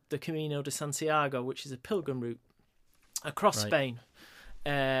walked the Camino de Santiago, which is a pilgrim route across Spain.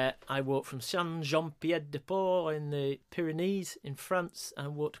 I walked from Saint-Jean-Pied-de-Port in the Pyrenees in France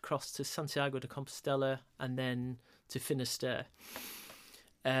and walked across to Santiago de Compostela and then to Finisterre.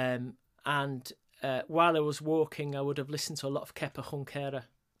 And while I was walking, I would have listened to a lot of Kepa Junquera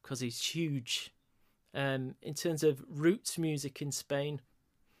because he's huge. In terms of roots music in Spain,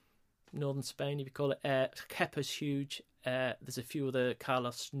 northern Spain, if you call it, Kepa's huge. There's a few other,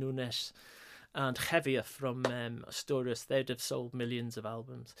 Carlos Nunes and Javier from Asturias. They'd have sold millions of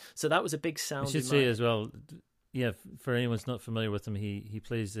albums. So that was a big sound. I should say as well, yeah, for anyone who's not familiar with him, he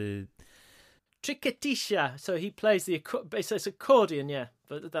plays the Triquetisha. So he plays it's accordion, yeah,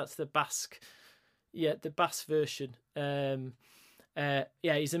 but that's the Basque, the Basque version.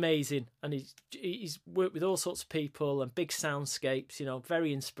 he's amazing, and he's worked with all sorts of people and big soundscapes.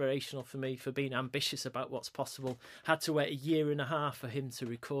 Very inspirational for me for being ambitious about what's possible. Had to wait 1.5 years for him to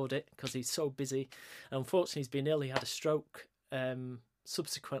record it because he's so busy. Unfortunately, he's been ill. He had a stroke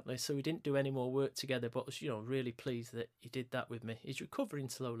subsequently, so we didn't do any more work together. But I was, really pleased that he did that with me. He's recovering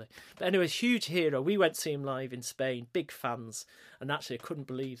slowly, but anyway, huge hero. We went to see him live in Spain, big fans, and actually I couldn't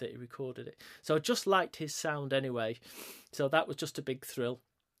believe that he recorded it. So I just liked his sound anyway. So that was just a big thrill.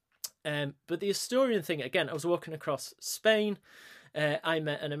 But the Asturian thing, again, I was walking across Spain. I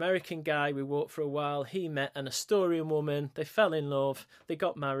met an American guy. We walked for a while. He met an Asturian woman. They fell in love. They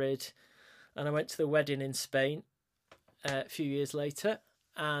got married, and I went to the wedding in Spain a few years later,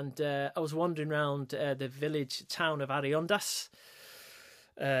 and I was wandering around the town of Ariondas,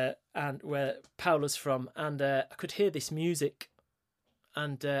 and where Paula's from, and I could hear this music,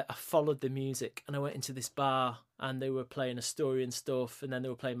 and I followed the music, and I went into this bar, and they were playing Asturian stuff, and then they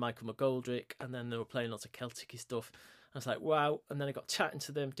were playing Michael McGoldrick, and then they were playing lots of Celtic stuff. I was like, wow. And then I got chatting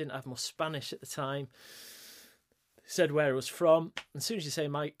to them, didn't have much Spanish at the time. Said where I was from. As soon as you say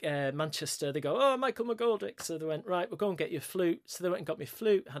Manchester, they go, oh, Michael McGoldrick. So they went, right, we'll go and get you a flute. So they went and got me a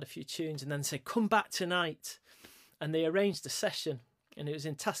flute, had a few tunes, and then said, come back tonight. And they arranged a session, and it was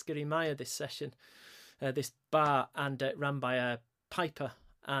in Tascari Maya, this session, this bar, and ran by a piper.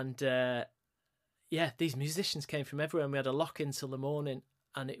 And these musicians came from everywhere, and we had a lock-in till the morning,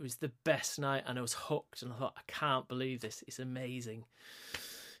 and it was the best night, and I was hooked, and I thought, I can't believe this. It's amazing.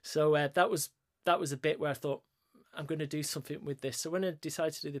 So that was a bit where I thought, I'm going to do something with this. So when I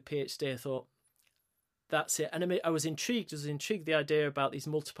decided to do the PhD, I thought, that's it. And I was intrigued. The idea about these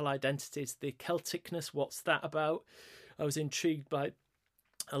multiple identities, the Celticness, what's that about? I was intrigued by,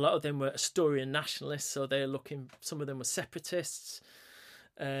 a lot of them were Asturian nationalists, so they're some of them were separatists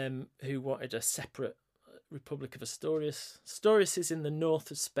who wanted a separate Republic of Asturias. Asturias is in the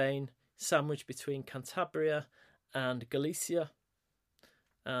north of Spain, sandwiched between Cantabria and Galicia.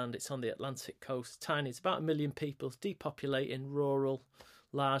 And it's on the Atlantic coast. Tiny, it's about 1 million people, depopulating, rural,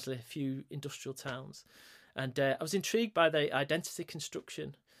 largely a few industrial towns. And I was intrigued by the identity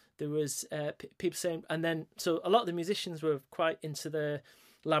construction. There was people saying, and then, so a lot of the musicians were quite into the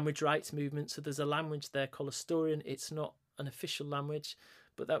language rights movement. So there's a language there called Asturian. It's not an official language,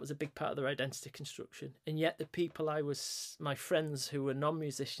 but that was a big part of their identity construction. And yet the people my friends who were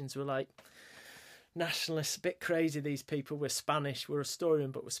non-musicians were like, nationalists, a bit crazy, these people. We're Spanish, we're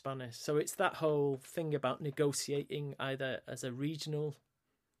Asturian, but we're Spanish. So it's that whole thing about negotiating either as a regional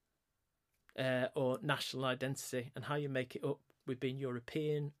or national identity, and how you make it up with being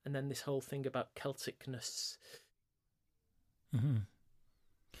European, and then this whole thing about Celticness. Mm-hmm.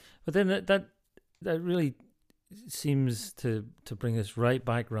 But then that really seems to bring us right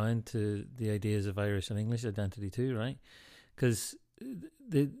back round to the ideas of Irish and English identity too, right? Because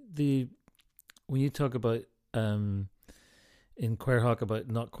the when you talk about in Queerhawk about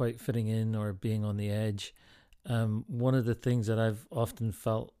not quite fitting in or being on the edge, one of the things that I've often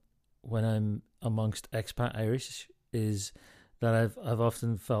felt when I'm amongst expat Irish is that I've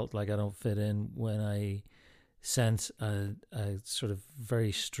often felt like I don't fit in when I sense a sort of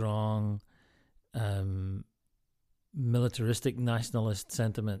very strong militaristic nationalist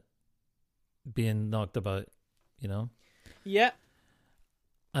sentiment being knocked about, Yeah.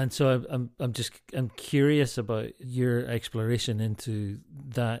 And so I'm curious about your exploration into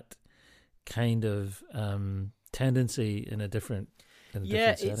that kind of tendency in a different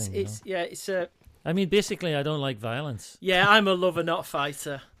setting. I mean, basically, I don't like violence. Yeah, I'm a lover, not a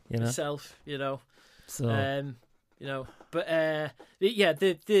fighter myself. So but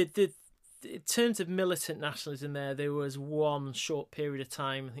the in terms of militant nationalism, there was one short period of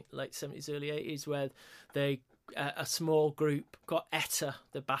time, I think late 70s, early 80s, where a small group got ETA,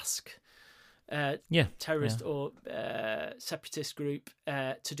 the Basque terrorist or separatist group,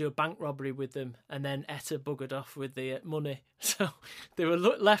 to do a bank robbery with them, and then ETA buggered off with the money. So they were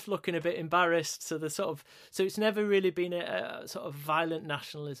left looking a bit embarrassed. So so it's never really been a sort of violent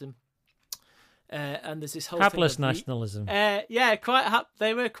nationalism. And there's this whole hapless thing of nationalism. They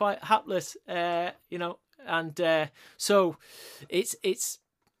were quite hapless, and so it's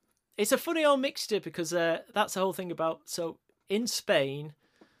a funny old mixture, because that's the whole thing about. So in Spain,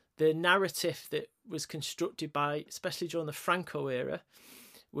 the narrative that was constructed by, especially during the Franco era,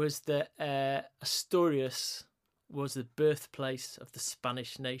 was that Asturias was the birthplace of the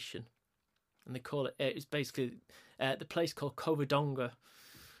Spanish nation, and they call it's basically the place called Covadonga,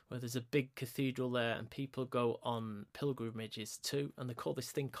 where there's a big cathedral there, and people go on pilgrimages too, and they call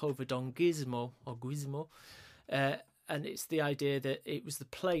this thing Covadongismo or Guismo, and it's the idea that it was the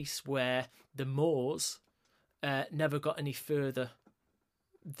place where the Moors never got any further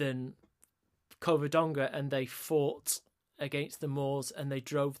than Covadonga, and they fought against the Moors and they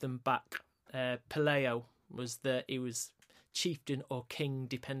drove them back. Peleo was he was chieftain or king,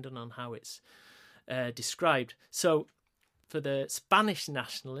 depending on how it's described. So for the Spanish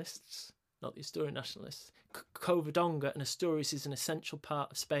nationalists, not the Asturian nationalists, Covadonga and Asturias is an essential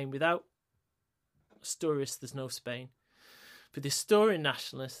part of Spain. Without Asturias, there's no Spain. For the Asturian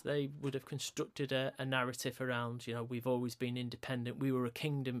nationalists, they would have constructed a narrative around, we've always been independent. We were a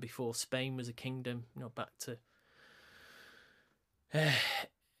kingdom before Spain was a kingdom, back to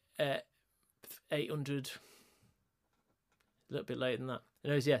 800, a little bit later than that.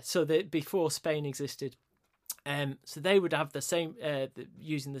 So before Spain existed. So they would have the same,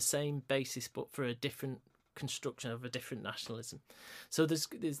 using the same basis, but for a different construction of a different nationalism. So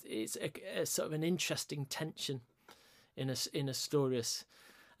it's a sort of an interesting tension in Asturias,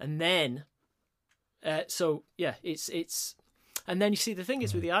 and then it's and then you see the thing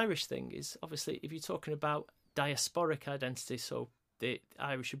is with the Irish thing is obviously if you're talking about diasporic identity, so the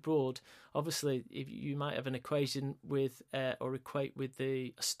Irish abroad, obviously if you might have an equation with or equate with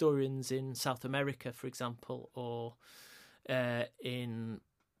the Asturians in South America, for example, or in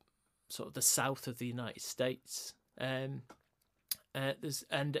sort of the south of the United States.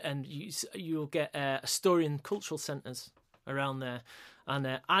 You'll get Asturian cultural centres around there,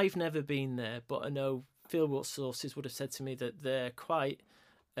 and I've never been there, but I know fieldwork sources would have said to me that they're quite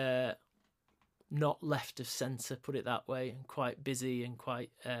not left of centre, put it that way, and quite busy and quite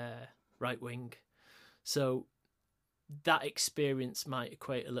right wing. So that experience might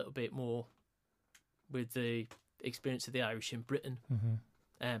equate a little bit more with the experience of the Irish in Britain. Mm-hmm.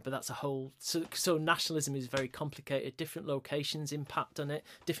 But that's a whole... So nationalism is very complicated. Different locations impact on it,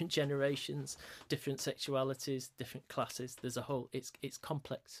 different generations, different sexualities, different classes. There's a whole... It's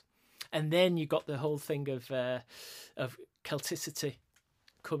complex. And then you got the whole thing of Celticity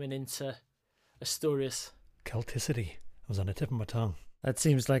coming into Asturias. Celticity was on the tip of my tongue. That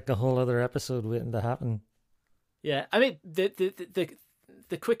seems like a whole other episode waiting to happen. Yeah, I mean,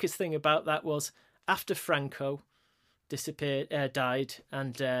 the quickest thing about that was after Franco died,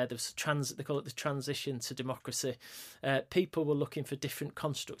 and there was they call it the transition to democracy. People were looking for different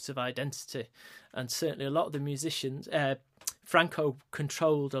constructs of identity, and certainly a lot of the musicians. Franco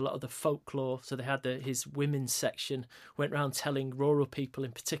controlled a lot of the folklore, so they had his women's section went around telling rural people,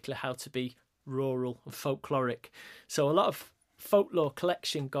 in particular, how to be rural and folkloric. So a lot of folklore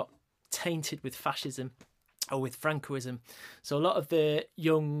collection got tainted with fascism or with Francoism. So a lot of the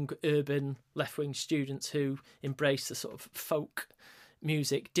young urban left-wing students who embraced the sort of folk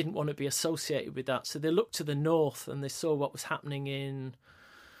music didn't want to be associated with that. So they looked to the north and they saw what was happening in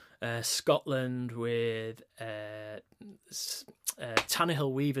Scotland with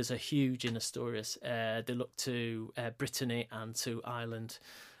Tannahill weavers are huge in Asturias. They looked to Brittany and to Ireland.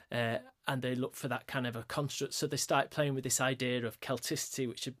 And they looked for that kind of a construct. So they started playing with this idea of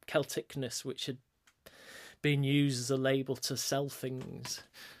Celticity, Celticness, which had been used as a label to sell things,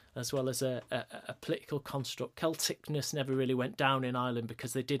 as well as a political construct. Celticness never really went down in Ireland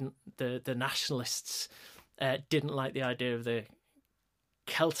because they didn't. The nationalists didn't like the idea of the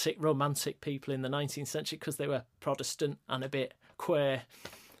Celtic romantic people in the 19th century because they were Protestant and a bit queer.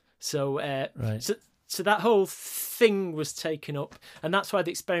 So, right. So that whole thing was taken up, and that's why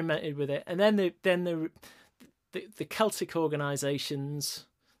they experimented with it. And then the Celtic organisations,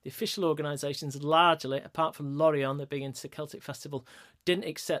 the official organisations, largely, apart from Lorient, the big into Celtic festival, didn't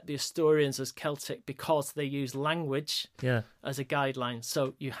accept the Asturians as Celtic because they used language as a guideline.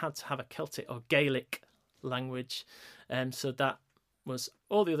 So you had to have a Celtic or Gaelic language, so that was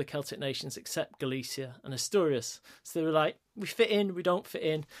all the other Celtic nations except Galicia and Asturias. So they were like, we fit in, we don't fit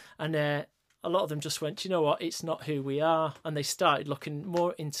in, and a lot of them just went, you know what, it's not who we are. And they started looking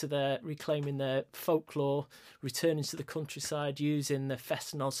more into reclaiming their folklore, returning to the countryside, using the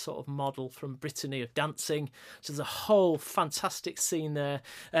Festnos sort of model from Brittany of dancing. So there's a whole fantastic scene there.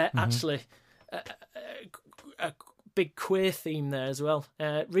 Actually, a big queer theme there as well.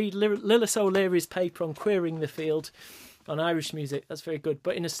 Read Lillis O'Leary's paper on queering the field on Irish music. That's very good.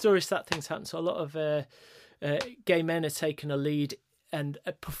 But in Asturias, that thing's happened. So a lot of gay men are taking a lead and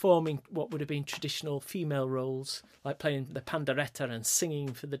performing what would have been traditional female roles, like playing the pandereta and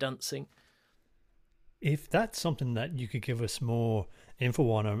singing for the dancing. If that's something that you could give us more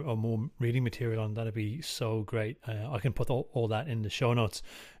info on or more reading material on, that'd be so great. I can put all that in the show notes.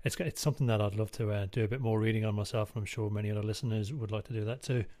 It's something that I'd love to do a bit more reading on myself, and I'm sure many other listeners would like to do that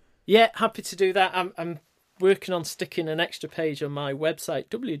too. Yeah, happy to do that. I'm working on sticking an extra page on my website,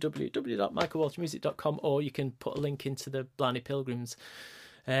 www.michaelwalshmusic.com, or you can put a link into the Blarney Pilgrims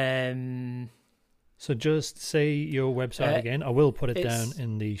So just say your website again. I will put it down it's-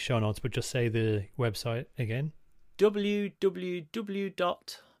 in the show notes, but just say the website again.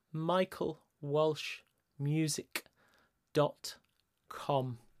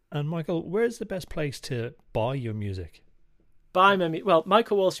 www.michaelwalshmusic.com. And Michael, where's the best place to buy your music?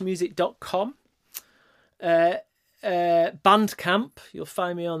 michaelwalshmusic.com. Bandcamp, you'll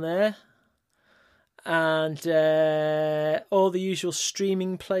find me on there. And all the usual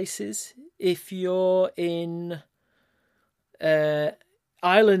streaming places. If you're in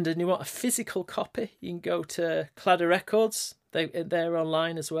Ireland and you want a physical copy, you can go to Cladder Records. They're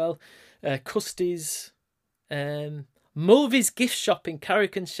online as well. Custy's, Mulvey's Gift Shop in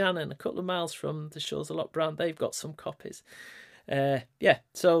Carrick and Shannon, a couple of miles from the Shores of Loch Brand. They've got some copies.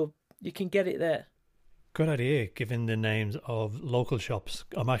 So you can get it there. Good idea, given the names of local shops.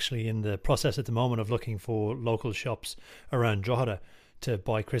 I'm actually in the process at the moment of looking for local shops around Drogheda to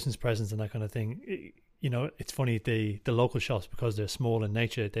buy Christmas presents and that kind of thing. You know, it's funny, the local shops, because they're small in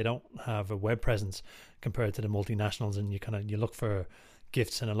nature, they don't have a web presence compared to the multinationals, and you look for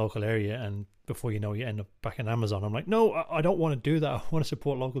gifts in a local area, and before you know, you end up back on Amazon. I'm like, no, I don't want to do that. I want to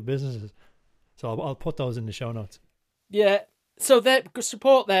support local businesses. So I'll put those in the show notes. Yeah, so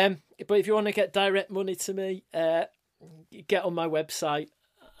support them. But if you want to get direct money to me, get on my website.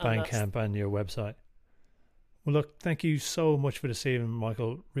 Bandcamp and your website. Well, look, thank you so much for this evening,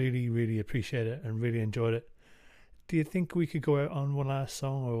 Michael. Really, really appreciate it and really enjoyed it. Do you think we could go out on one last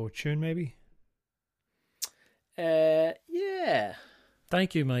song or tune, maybe? Yeah.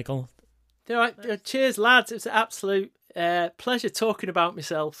 Thank you, Michael. All right, cheers, lads. It was an absolute pleasure talking about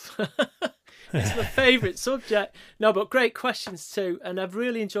myself. It's my favourite subject. No, but great questions too. And I've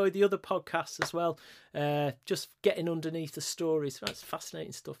really enjoyed the other podcasts as well. Just getting underneath the stories. That's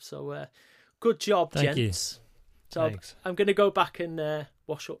fascinating stuff. So good job, Thank gents. you. So Thanks. I'm going to go back and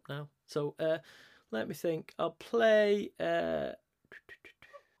wash up now. So let me think. I'll play... I'm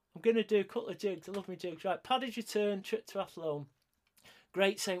going to do a couple of jigs. I love my jigs. Right, Paddy's Return, Trip to Athlone.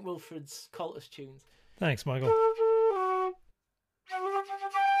 Great St Wilfrid's Colters tunes. Thanks, Michael.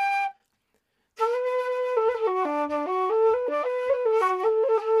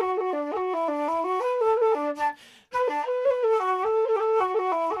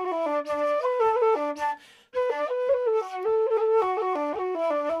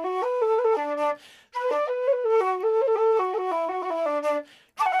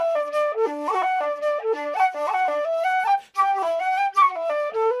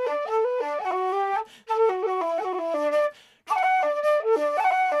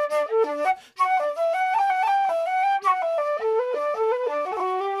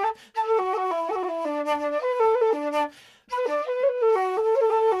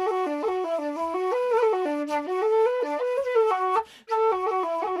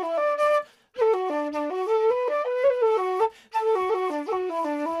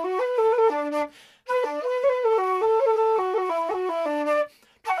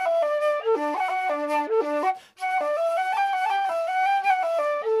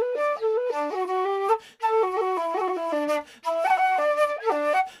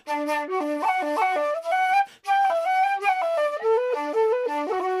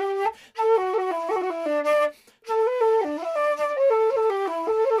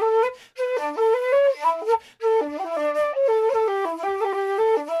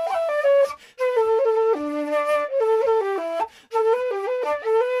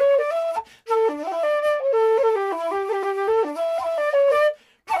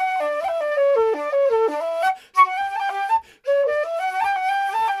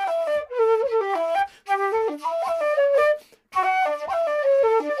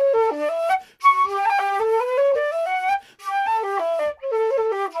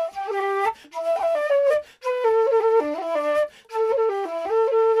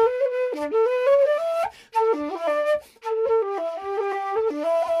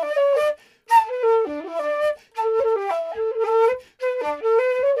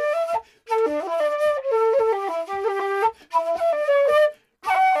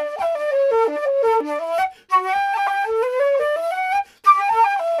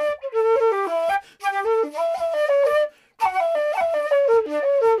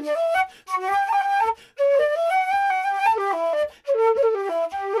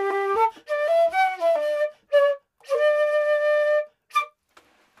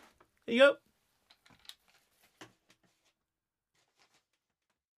 There you go.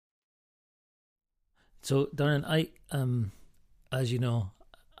 So, Darren, I as you know,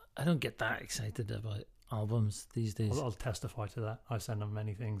 I don't get that excited about albums these days, I'll testify to that. I send him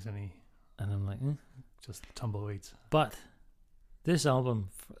many things and he and I'm like, just tumbleweeds. But this album,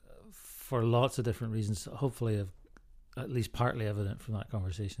 for lots of different reasons, hopefully at least partly evident from that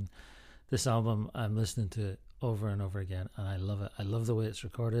conversation. This album, I'm listening to it over and over again, and I love it. I love the way it's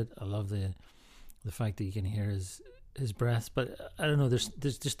recorded. I love the fact that you can hear his breath. But I don't know,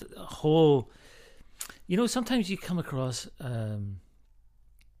 there's just a whole... sometimes you come across a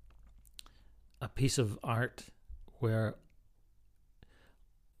piece of art where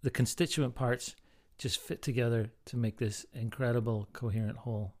the constituent parts just fit together to make this incredible, coherent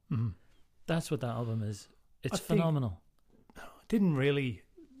whole. Mm-hmm. That's what that album is. It's phenomenal. I didn't really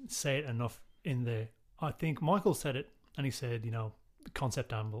say it enough I think Michael said it, and he said,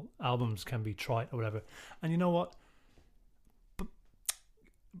 concept albums can be trite or whatever. And you know what?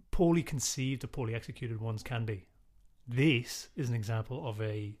 Poorly conceived or poorly executed ones can be. This is an example of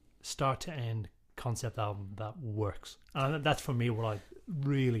a start to end concept album that works, and that's for me what I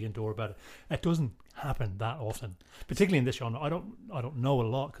really adore about it. It doesn't happen that often, particularly in this genre. I don't know a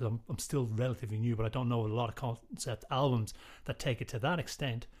lot because I'm still relatively new, but I don't know a lot of concept albums that take it to that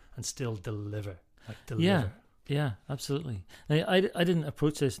extent and still deliver. Yeah, absolutely. I didn't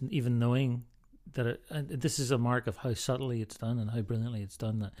approach this even knowing that this is a mark of how subtly it's done and how brilliantly it's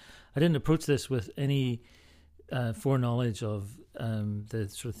done. That I didn't approach this with any foreknowledge of the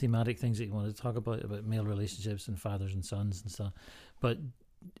sort of thematic things that you want to talk about male relationships and fathers and sons and stuff. But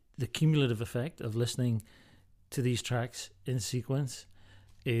the cumulative effect of listening to these tracks in sequence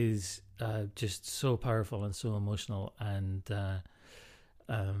is just so powerful and so emotional, and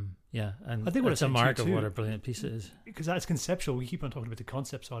and I think it's a mark of what a brilliant piece it is. Because that's conceptual. We keep on talking about the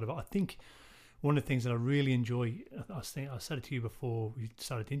concept side of it. I think one of the things that I really enjoy, I said it to you before we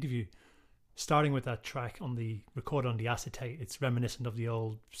started the interview, starting with that track recorded on the acetate, it's reminiscent of the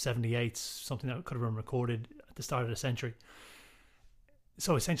old 78s, something that could have been recorded at the start of the century.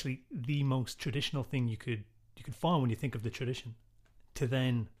 So essentially, the most traditional thing you could find when you think of the tradition, to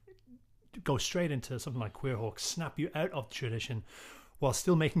then go straight into something like Queerhawk, snap you out of the tradition while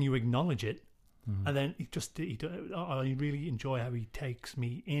still making you acknowledge it. Mm-hmm. And then I really enjoy how he takes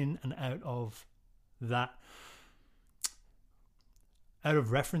me in and out of that, out of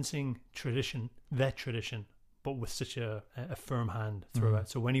referencing that tradition, but with such a firm hand throughout. Mm-hmm.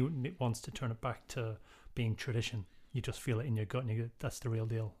 So when he wants to turn it back to being tradition, you just feel it in your gut, and you go, that's the real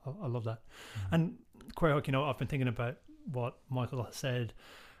deal. I love that. Mm-hmm. And Queerhawk, I've been thinking about what Michael has said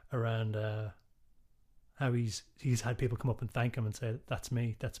around how he's had people come up and thank him and say, that's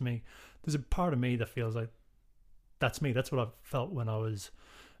me. There's a part of me that feels like that's me. That's what I felt when I was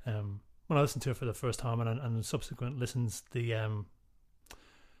when I listened to it for the first time, and subsequent listens, the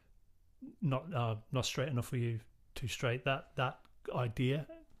not straight enough for you, too straight. That idea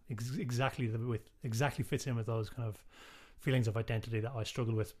exactly fits in with those kind of feelings of identity that I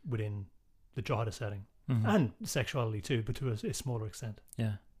struggled with within the Drogheda setting, mm-hmm. and sexuality too, but to a smaller extent.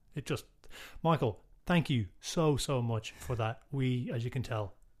 Yeah, Michael, thank you so much for that. We, as you can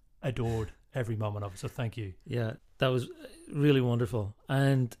tell, adored every moment of it. So thank you. Yeah, that was really wonderful.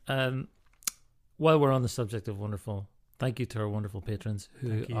 And while we're on the subject of wonderful, thank you to our wonderful patrons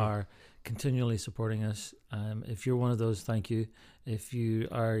who are continually supporting us. If you're one of those, thank you. If you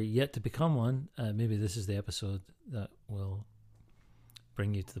are yet to become one, maybe this is the episode that will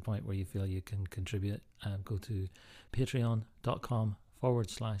bring you to the point where you feel you can contribute. Go to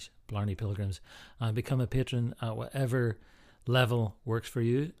patreon.com/Blarney Pilgrims and become a patron at whatever level works for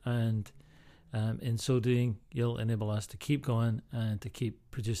you. And in so doing, you'll enable us to keep going and to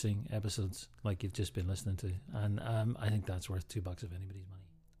keep producing episodes like you've just been listening to. And I think that's worth $2 of anybody's money.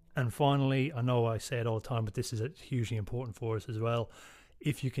 And finally, I know I say it all the time, but this is hugely important for us as well.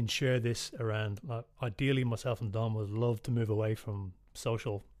 If you can share this around, ideally myself and Dom would love to move away from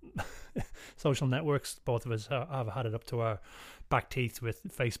social networks. Both of us have had it up to our back teeth with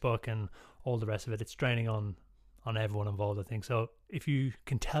Facebook and all the rest of it. It's draining on everyone involved, I think. So if you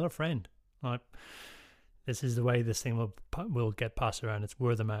can tell a friend, this is the way this thing will get passed around. It's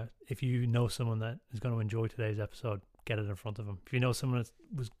word of mouth. If you know someone that is going to enjoy today's episode, get it in front of them. If you know someone that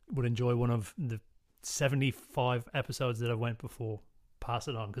would enjoy one of the 75 episodes that I went before, pass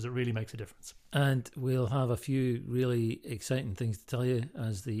it on, because it really makes a difference. And we'll have a few really exciting things to tell you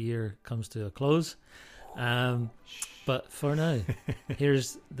as the year comes to a close. But for now,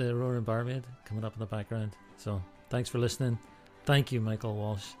 here's the Roaring Barmaid coming up in the background. So thanks for listening. Thank you, Michael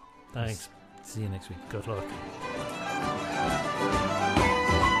Walsh. Thanks. See you next week. Good luck.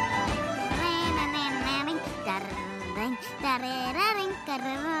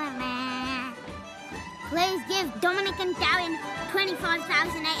 Please give Dominic and Darren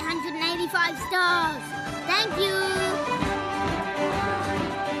 25,885 stars. Thank you.